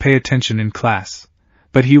seemed to pay attention in class,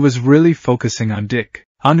 but he was really focusing on Dick.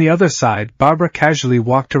 On the other side, Barbara casually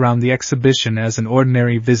walked around the exhibition as an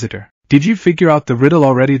ordinary visitor. Did you figure out the riddle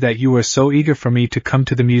already that you were so eager for me to come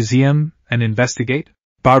to the museum and investigate?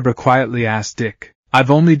 Barbara quietly asked Dick.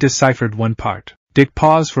 I've only deciphered one part. Dick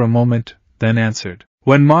paused for a moment, then answered.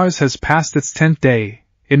 When Mars has passed its 10th day,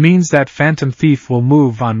 it means that Phantom Thief will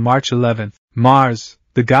move on March 11th. Mars,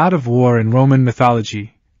 the god of war in Roman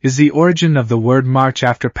mythology, is the origin of the word March.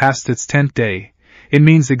 After past its 10th day, it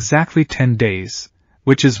means exactly 10 days,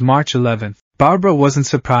 which is March 11th. Barbara wasn't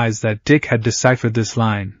surprised that Dick had deciphered this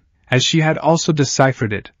line, as she had also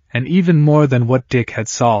deciphered it, and even more than what Dick had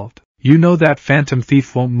solved. You know that Phantom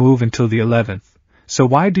Thief won't move until the 11th, so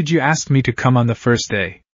why did you ask me to come on the first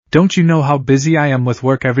day? Don't you know how busy I am with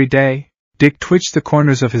work every day? Dick twitched the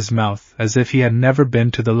corners of his mouth as if he had never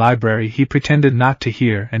been to the library. He pretended not to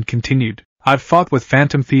hear and continued. I've fought with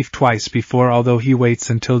Phantom Thief twice before. Although he waits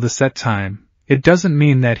until the set time, it doesn't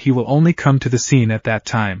mean that he will only come to the scene at that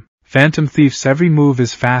time. Phantom Thief's every move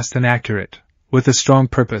is fast and accurate, with a strong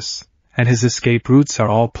purpose, and his escape routes are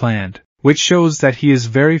all planned, which shows that he is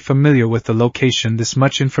very familiar with the location. This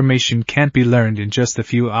much information can't be learned in just a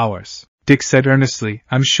few hours. Dick said earnestly,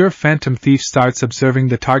 I'm sure Phantom Thief starts observing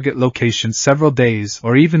the target location several days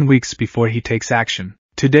or even weeks before he takes action.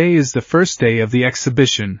 Today is the first day of the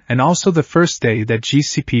exhibition and also the first day that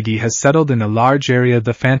GCPD has settled in a large area.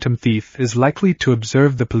 The Phantom Thief is likely to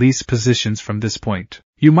observe the police positions from this point.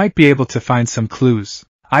 You might be able to find some clues.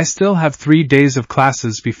 I still have 3 days of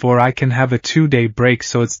classes before I can have a 2-day break,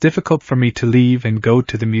 so it's difficult for me to leave and go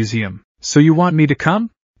to the museum. So you want me to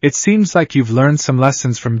come? It seems like you've learned some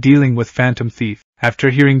lessons from dealing with Phantom Thief. After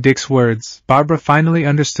hearing Dick's words, Barbara finally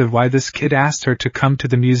understood why this kid asked her to come to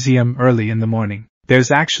the museum early in the morning. There's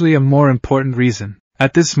actually a more important reason.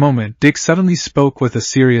 At this moment, Dick suddenly spoke with a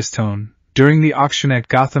serious tone. During the auction at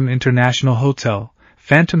Gotham International Hotel,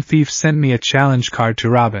 Phantom Thief sent me a challenge card to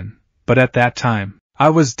Robin, but at that time, I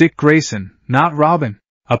was Dick Grayson, not Robin.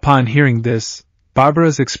 Upon hearing this,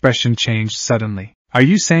 Barbara's expression changed suddenly. Are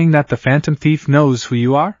you saying that the Phantom Thief knows who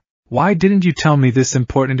you are? Why didn't you tell me this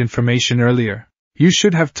important information earlier? You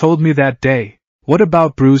should have told me that day. What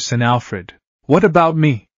about Bruce and Alfred? What about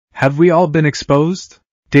me? Have we all been exposed?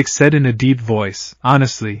 Dick said in a deep voice.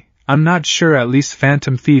 Honestly, I'm not sure. At least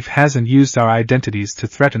Phantom Thief hasn't used our identities to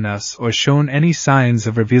threaten us or shown any signs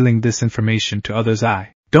of revealing this information to others.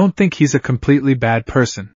 I don't think he's a completely bad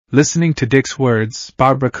person. Listening to Dick's words,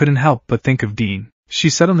 Barbara couldn't help but think of Dean. She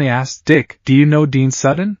suddenly asked, Dick, do you know Dean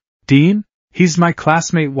Sutton? Dean? He's my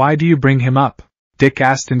classmate. Why do you bring him up? Dick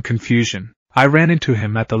asked in confusion. I ran into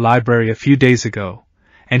him at the library a few days ago,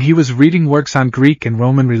 and he was reading works on Greek and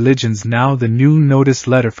Roman religions. Now the new notice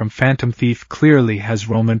letter from Phantom Thief clearly has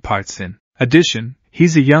Roman parts in addition.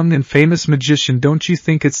 He's a young and famous magician. Don't you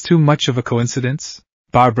think it's too much of a coincidence?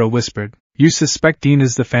 Barbara whispered. You suspect Dean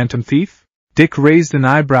is the Phantom Thief? Dick raised an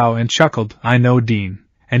eyebrow and chuckled. I know Dean,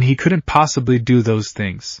 and he couldn't possibly do those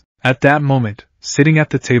things. At that moment, sitting at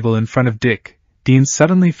the table in front of Dick, Dean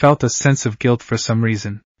suddenly felt a sense of guilt for some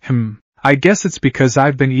reason. I guess it's because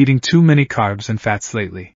I've been eating too many carbs and fats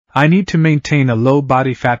lately. I need to maintain a low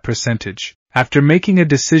body fat percentage. After making a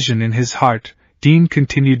decision in his heart, Dean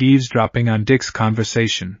continued eavesdropping on Dick's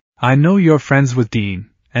conversation. I know you're friends with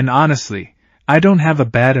Dean, and honestly, I don't have a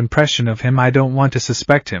bad impression of him. I don't want to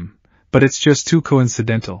suspect him, but it's just too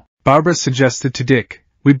coincidental. Barbara suggested to Dick,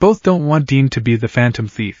 we both don't want Dean to be the Phantom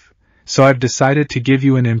Thief, so I've decided to give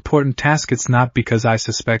you an important task. It's not because I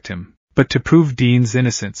suspect him, but to prove Dean's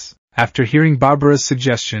innocence. After hearing Barbara's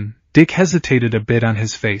suggestion, Dick hesitated a bit on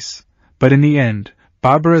his face, but in the end,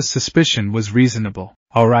 Barbara's suspicion was reasonable.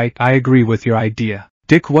 All right, I agree with your idea.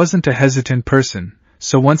 Dick wasn't a hesitant person,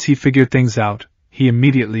 so once he figured things out, he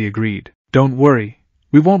immediately agreed. Don't worry,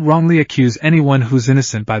 we won't wrongly accuse anyone who's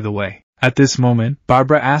innocent, by the way. At this moment,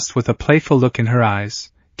 Barbara asked with a playful look in her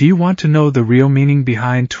eyes, Do you want to know the real meaning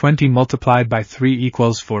behind 20 multiplied by 3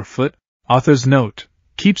 equals 4 foot? Author's note: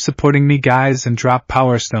 keep supporting me, guys, and drop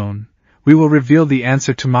Power Stone. We will reveal the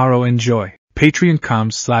answer tomorrow. Enjoy.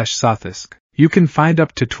 Patreon.com/Sothisk. You can find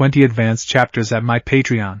up to 20 advanced chapters at my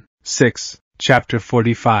Patreon. 6. Chapter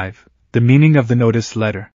 45. The meaning of the notice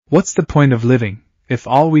letter. What's the point of living, if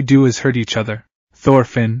all we do is hurt each other?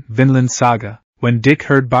 Thorfinn, Vinland Saga. When Dick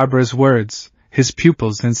heard Barbara's words, his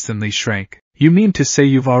pupils instantly shrank. You mean to say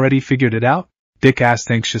you've already figured it out? Dick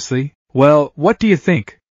asked anxiously. Well, what do you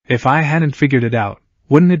think? If I hadn't figured it out,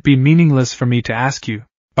 wouldn't it be meaningless for me to ask you?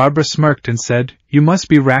 Barbara smirked and said, You must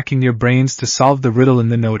be racking your brains to solve the riddle in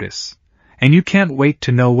the notice. And you can't wait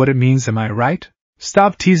to know what it means, am I right?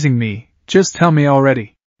 Stop teasing me, just tell me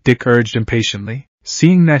already, Dick urged impatiently.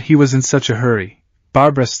 Seeing that he was in such a hurry,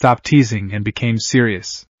 Barbara stopped teasing and became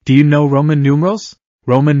serious. Do you know Roman numerals?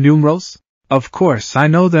 Roman numerals? Of course I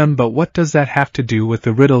know them, but what does that have to do with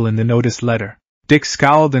the riddle in the notice letter? Dick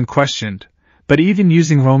scowled and questioned. But even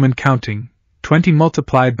using Roman counting, 20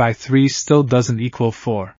 multiplied by 3 still doesn't equal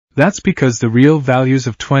 4. That's because the real values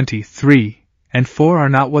of 20, 3, and 4 are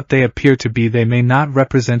not what they appear to be. They may not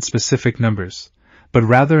represent specific numbers, but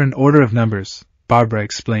rather an order of numbers, Barbara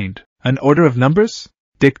explained. An order of numbers?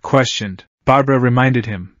 Dick questioned. Barbara reminded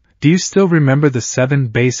him. Do you still remember the 7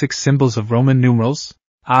 basic symbols of Roman numerals?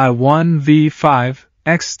 I1 V5,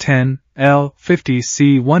 X10, L50,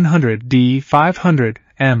 C100, D500,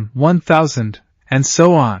 M1000, and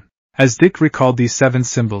so on. As Dick recalled these 7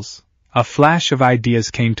 symbols, a flash of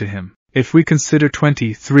ideas came to him. If we consider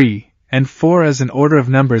 20, 3, and 4 as an order of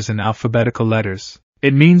numbers in alphabetical letters,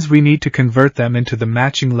 it means we need to convert them into the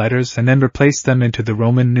matching letters and then replace them into the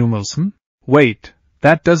Roman numerals. Wait,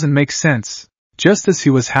 that doesn't make sense. Just as he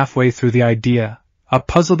was halfway through the idea, a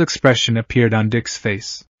puzzled expression appeared on Dick's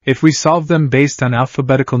face. If we solve them based on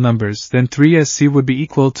alphabetical numbers, then 3 as C would be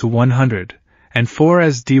equal to 100, and 4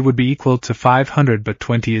 as D would be equal to 500, but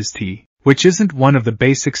 20 is T, which isn't one of the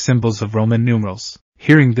basic symbols of Roman numerals.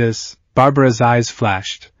 Hearing this, Barbara's eyes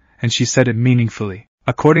flashed, and she said it meaningfully.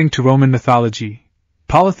 According to Roman mythology,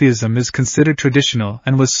 polytheism is considered traditional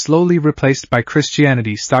and was slowly replaced by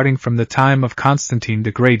Christianity. Starting from the time of Constantine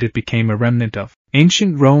the Great, it became a remnant of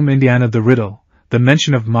ancient Rome. Indiana the riddle. The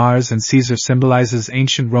mention of Mars and Caesar symbolizes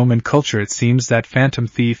ancient Roman culture. It seems that Phantom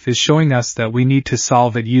Thief is showing us that we need to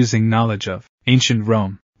solve it using knowledge of ancient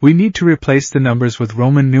Rome. We need to replace the numbers with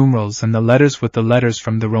Roman numerals and the letters with the letters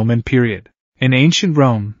from the Roman period. In ancient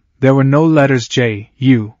Rome, there were no letters J,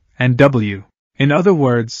 U, and W. In other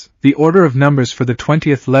words, the order of numbers for the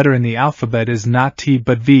 20th letter in the alphabet is not T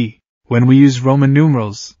but V. When we use Roman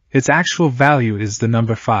numerals, its actual value is the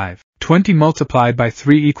number 5. 20 multiplied by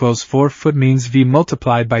 3 equals 4 foot means V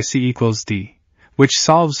multiplied by C equals D, which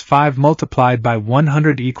solves 5 multiplied by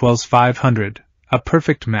 100 equals 500, a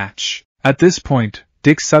perfect match. At this point,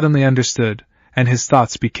 Dick suddenly understood, and his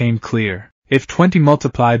thoughts became clear. If 20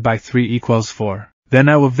 multiplied by 3 equals 4, then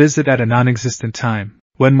I will visit at a non-existent time.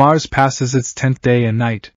 When Mars passes its 10th day and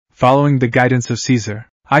night, following the guidance of Caesar,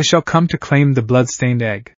 I shall come to claim the blood-stained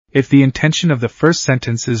egg. If the intention of the first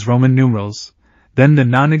sentence is Roman numerals, then the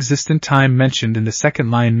non-existent time mentioned in the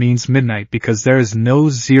second line means midnight because there is no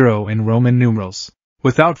 0 in Roman numerals.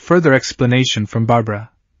 Without further explanation from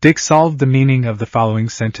Barbara, Dick solved the meaning of the following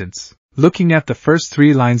sentence. Looking at the first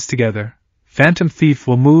 3 lines together, Phantom Thief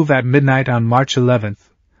will move at midnight on March 11th,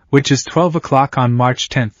 which is 12 o'clock on March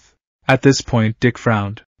 10th. At this point, Dick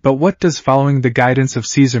frowned. But what does following the guidance of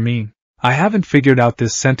Caesar mean? I haven't figured out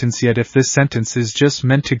this sentence yet. If this sentence is just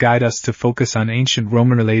meant to guide us to focus on ancient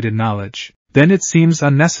Roman-related knowledge, then it seems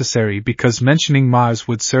unnecessary because mentioning Mars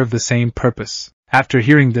would serve the same purpose. After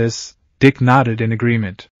hearing this, Dick nodded in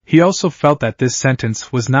agreement. He also felt that this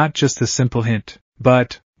sentence was not just a simple hint,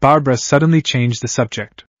 but Barbara suddenly changed the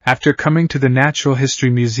subject. After coming to the Natural History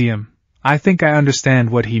Museum, I think I understand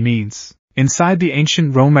what he means. Inside the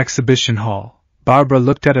ancient Rome exhibition hall, Barbara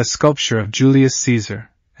looked at a sculpture of Julius Caesar,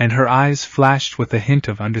 and her eyes flashed with a hint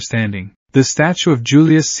of understanding. The statue of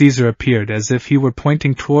Julius Caesar appeared as if he were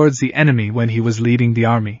pointing towards the enemy when he was leading the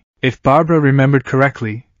army. If Barbara remembered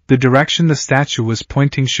correctly, the direction the statue was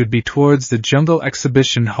pointing should be towards the Jungle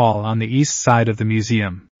Exhibition Hall on the east side of the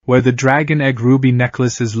museum, where the dragon egg ruby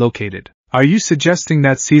necklace is located. Are you suggesting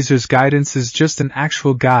that Caesar's guidance is just an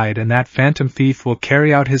actual guide and that Phantom Thief will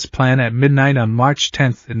carry out his plan at midnight on March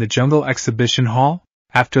 10th in the Jungle Exhibition Hall?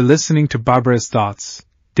 After listening to Barbara's thoughts,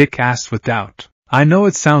 Dick asked with doubt. I know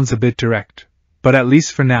it sounds a bit direct, but at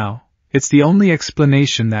least for now, it's the only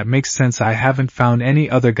explanation that makes sense. I haven't found any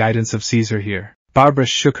other guidance of Caesar here. Barbara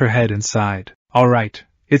shook her head and sighed. All right,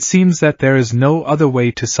 it seems that there is no other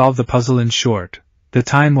way to solve the puzzle. In short, the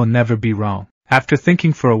time will never be wrong. After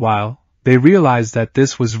thinking for a while, they realized that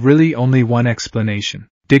this was really only one explanation.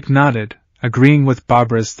 Dick nodded, agreeing with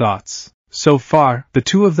Barbara's thoughts. So far, the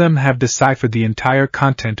two of them have deciphered the entire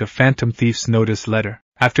content of Phantom Thief's notice letter.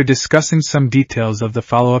 After discussing some details of the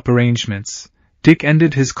follow-up arrangements, Dick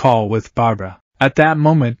ended his call with Barbara. At that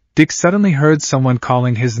moment, Dick suddenly heard someone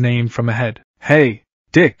calling his name from ahead. "Hey,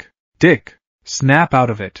 Dick! Dick! Snap out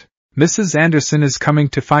of it! Mrs. Anderson is coming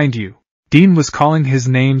to find you!" Dean was calling his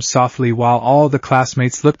name softly while all the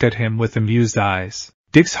classmates looked at him with amused eyes.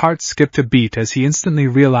 Dick's heart skipped a beat as he instantly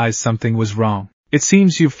realized something was wrong. "It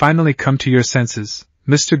seems you've finally come to your senses.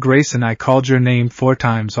 Mr. Grayson, I called your name 4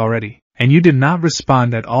 times already, and you did not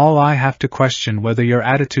respond at all. I have to question whether your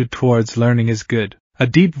attitude towards learning is good." A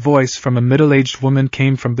deep voice from a middle-aged woman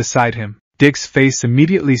came from beside him. Dick's face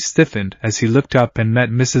immediately stiffened as he looked up and met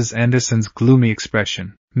Mrs. Anderson's gloomy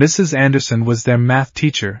expression. Mrs. Anderson was their math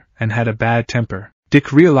teacher and had a bad temper.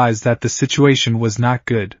 Dick realized that the situation was not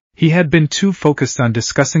good. He had been too focused on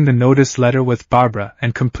discussing the notice letter with Barbara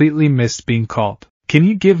and completely missed being called. "Can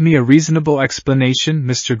you give me a reasonable explanation,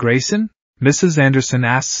 Mr. Grayson?" Mrs. Anderson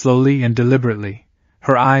asked slowly and deliberately,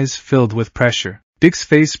 her eyes filled with pressure. Dick's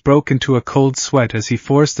face broke into a cold sweat as he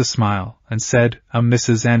forced a smile and said,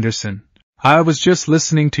 "Mrs. Anderson, I was just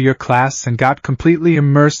listening to your class and got completely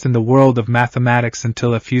immersed in the world of mathematics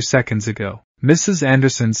until a few seconds ago." Mrs.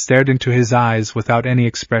 Anderson stared into his eyes without any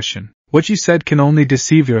expression. "What you said can only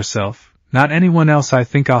deceive yourself, not anyone else. I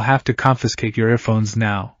think I'll have to confiscate your earphones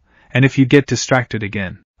now, and if you get distracted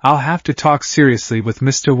again, I'll have to talk seriously with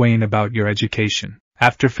Mr. Wayne about your education."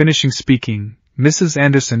 After finishing speaking, Mrs.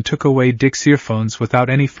 Anderson took away Dick's earphones without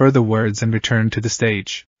any further words and returned to the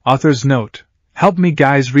stage. Author's note: help me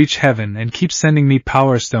guys reach heaven and keep sending me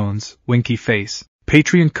power stones, winky face.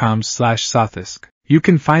 Patreon.com/Sothisk. You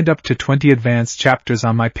can find up to 20 advanced chapters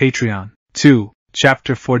on my Patreon. 2.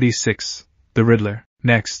 Chapter 46. The Riddler.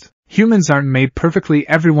 Next. Humans aren't made perfectly.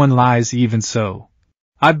 Everyone lies. Even so,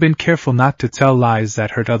 I've been careful not to tell lies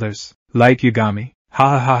that hurt others. Light Yagami. Ha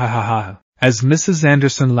ha ha ha ha ha. As Mrs.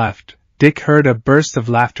 Anderson left, Dick heard a burst of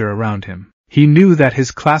laughter around him. He knew that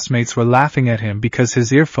his classmates were laughing at him because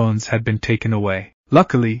his earphones had been taken away.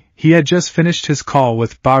 Luckily, he had just finished his call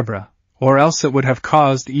with Barbara, or else it would have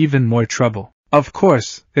caused even more trouble. Of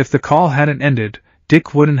course, if the call hadn't ended,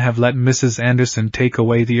 Dick wouldn't have let Mrs. Anderson take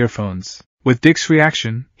away the earphones. With Dick's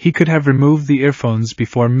reaction, he could have removed the earphones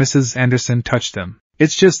before Mrs. Anderson touched them.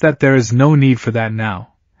 It's just that there is no need for that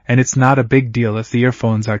now, and it's not a big deal if the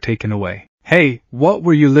earphones are taken away. "Hey, what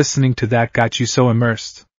were you listening to that got you so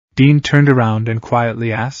immersed?" Dean turned around and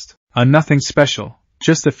quietly asked. Nothing special,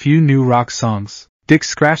 just a few new rock songs." Dick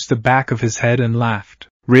scratched the back of his head and laughed.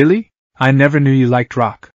 "Really? I never knew you liked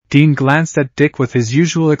rock." Dean glanced at Dick with his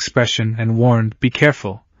usual expression and warned, "Be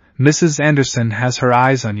careful. Mrs. Anderson has her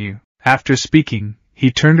eyes on you." After speaking,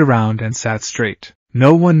 he turned around and sat straight.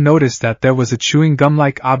 No one noticed that there was a chewing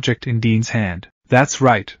gum-like object in Dean's hand. That's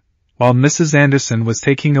right. While Mrs. Anderson was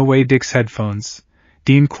taking away Dick's headphones,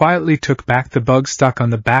 Dean quietly took back the bug stuck on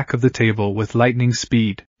the back of the table with lightning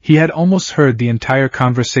speed. He had almost heard the entire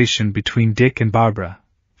conversation between Dick and Barbara.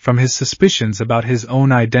 From his suspicions about his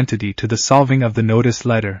own identity to the solving of the notice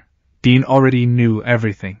letter, Dean already knew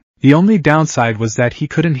everything. The only downside was that he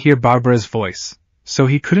couldn't hear Barbara's voice, so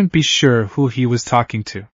he couldn't be sure who he was talking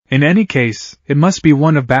to. In any case, it must be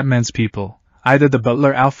one of Batman's people, either the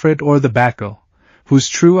butler Alfred or the Batgirl, whose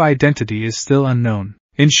true identity is still unknown.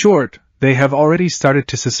 In short, they have already started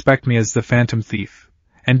to suspect me as the Phantom Thief,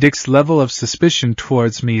 and Dick's level of suspicion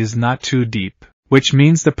towards me is not too deep, which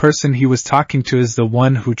means the person he was talking to is the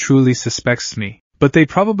one who truly suspects me. But they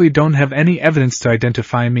probably don't have any evidence to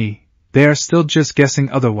identify me. They are still just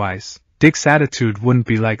guessing otherwise. Dick's attitude wouldn't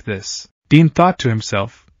be like this. Dean thought to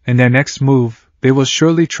himself, in their next move, they will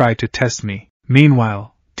surely try to test me.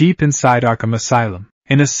 Meanwhile, deep inside Arkham Asylum,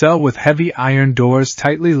 in a cell with heavy iron doors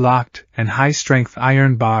tightly locked and high-strength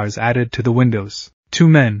iron bars added to the windows, 2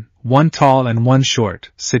 men, one tall and one short,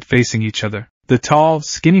 sit facing each other. The tall,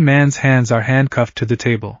 skinny man's hands are handcuffed to the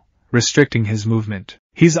table, restricting his movement.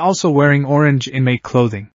 He's also wearing orange inmate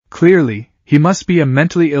clothing. Clearly, he must be a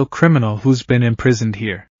mentally ill criminal who's been imprisoned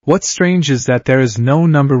here. What's strange is that there is no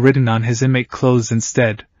number written on his inmate clothes.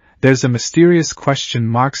 Instead, there's a mysterious question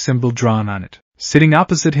mark symbol drawn on it. Sitting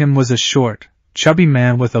opposite him was a short, chubby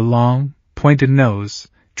man with a long, pointed nose,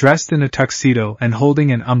 dressed in a tuxedo and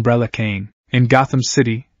holding an umbrella cane. In Gotham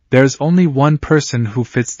City, there's only one person who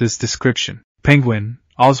fits this description. Penguin,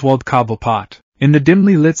 Oswald Cobblepot. In the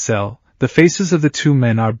dimly lit cell, the faces of the 2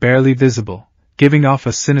 men are barely visible, giving off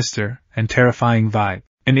a sinister and terrifying vibe.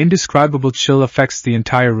 An indescribable chill affects the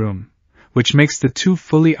entire room, which makes the two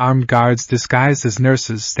fully armed guards disguised as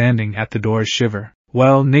nurses standing at the door shiver.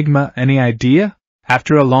 Well, Nigma, any idea?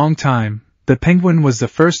 After a long time, the Penguin was the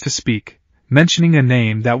first to speak, mentioning a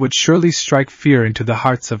name that would surely strike fear into the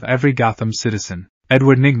hearts of every Gotham citizen.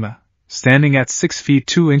 Edward Nigma, standing at 6 feet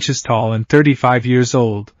 2 inches tall and 35 years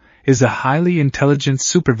old, is a highly intelligent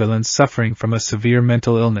supervillain suffering from a severe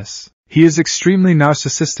mental illness. He is extremely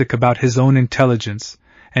narcissistic about his own intelligence,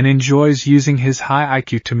 and enjoys using his high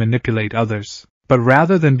IQ to manipulate others. But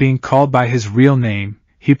rather than being called by his real name,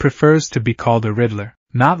 he prefers to be called a Riddler.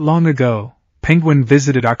 Not long ago, Penguin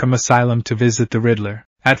visited Arkham Asylum to visit the Riddler.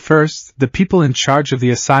 At first, the people in charge of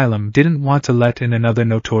the asylum didn't want to let in another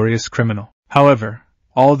notorious criminal. However,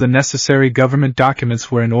 all the necessary government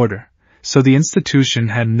documents were in order, so the institution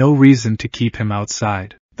had no reason to keep him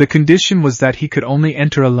outside. The condition was that he could only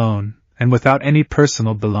enter alone, and without any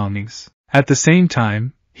personal belongings. At the same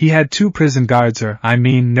time, he had 2 prison guards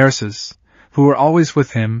nurses, who were always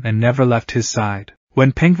with him and never left his side.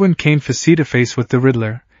 When Penguin came face-to-face with the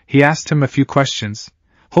Riddler, he asked him a few questions,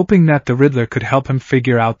 hoping that the Riddler could help him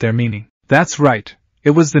figure out their meaning. That's right,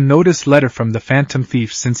 it was the notice letter from the Phantom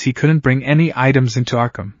Thief. Since he couldn't bring any items into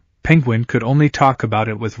Arkham, Penguin could only talk about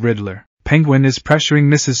it with Riddler. Penguin is pressuring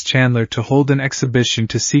Mrs. Chandler to hold an exhibition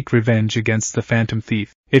to seek revenge against the Phantom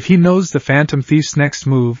Thief. If he knows the Phantom Thief's next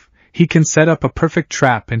move, he can set up a perfect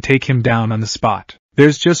trap and take him down on the spot.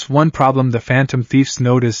 There's just one problem: the Phantom Thief's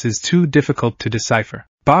notice is too difficult to decipher.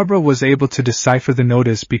 Barbara was able to decipher the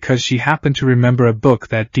notice because she happened to remember a book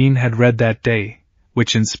that Dean had read that day,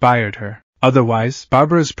 which inspired her. Otherwise,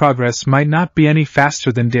 Barbara's progress might not be any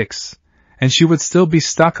faster than Dick's, and she would still be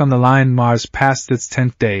stuck on the line Mars past its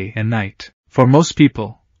 10th day and night. For most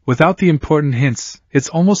people, without the important hints, it's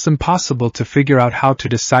almost impossible to figure out how to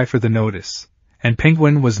decipher the notice, and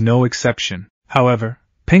Penguin was no exception. However,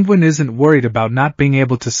 Penguin isn't worried about not being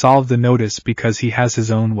able to solve the notice because he has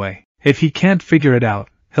his own way. If he can't figure it out,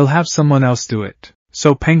 he'll have someone else do it.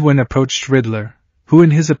 So Penguin approached Riddler, who in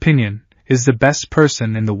his opinion, is the best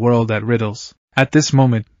person in the world at riddles. At this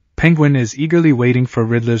moment, Penguin is eagerly waiting for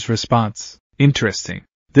Riddler's response. Interesting.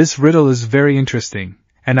 This riddle is very interesting,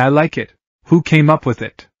 and I like it. Who came up with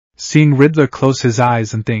it? Seeing Riddler close his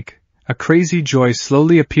eyes and think, a crazy joy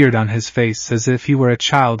slowly appeared on his face as if he were a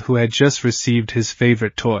child who had just received his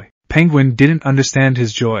favorite toy. Penguin didn't understand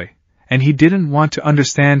his joy, and he didn't want to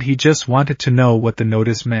understand, he just wanted to know what the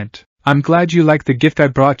notice meant. I'm glad you like the gift I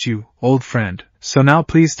brought you, old friend. So now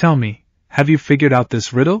please tell me, have you figured out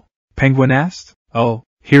this riddle? Penguin asked. Oh,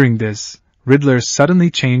 hearing this, Riddler suddenly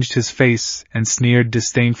changed his face and sneered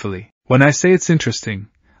disdainfully. When I say it's interesting,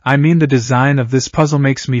 I mean the design of this puzzle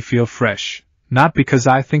makes me feel fresh, not because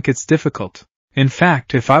I think it's difficult. In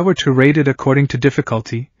fact, if I were to rate it according to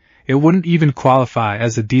difficulty, it wouldn't even qualify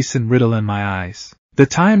as a decent riddle in my eyes. The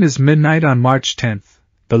time is midnight on March 10th.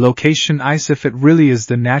 The location if it really is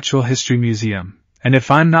the Natural History Museum, and if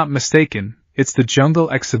I'm not mistaken, it's the Jungle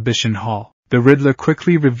Exhibition Hall. The Riddler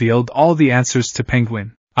quickly revealed all the answers to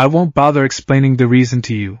Penguin. I won't bother explaining the reason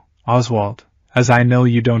to you, Oswald, as I know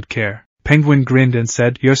you don't care. Penguin grinned and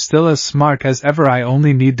said, you're still as smart as ever, I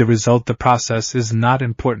only need the result, the process is not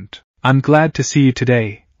important. I'm glad to see you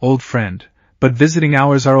today, old friend, but visiting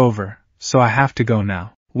hours are over, so I have to go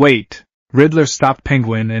now. Wait! Riddler stopped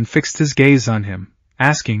Penguin and fixed his gaze on him,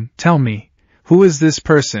 asking, tell me, who is this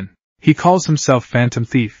person? He calls himself Phantom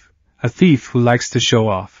Thief, a thief who likes to show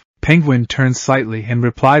off. Penguin turned slightly and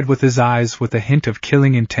replied with his eyes with a hint of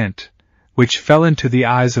killing intent, which fell into the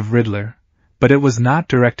eyes of Riddler, but it was not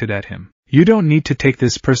directed at him. You don't need to take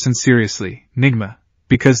this person seriously, Nigma,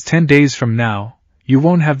 because 10 days from now, you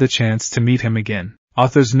won't have the chance to meet him again.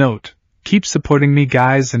 Author's note: keep supporting me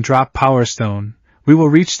guys and drop Power Stone. We will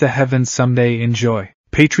reach the heavens someday. Enjoy.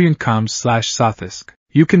 Patreon.com/Sothisk.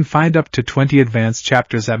 You can find up to 20 advanced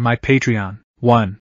chapters at my Patreon. 1.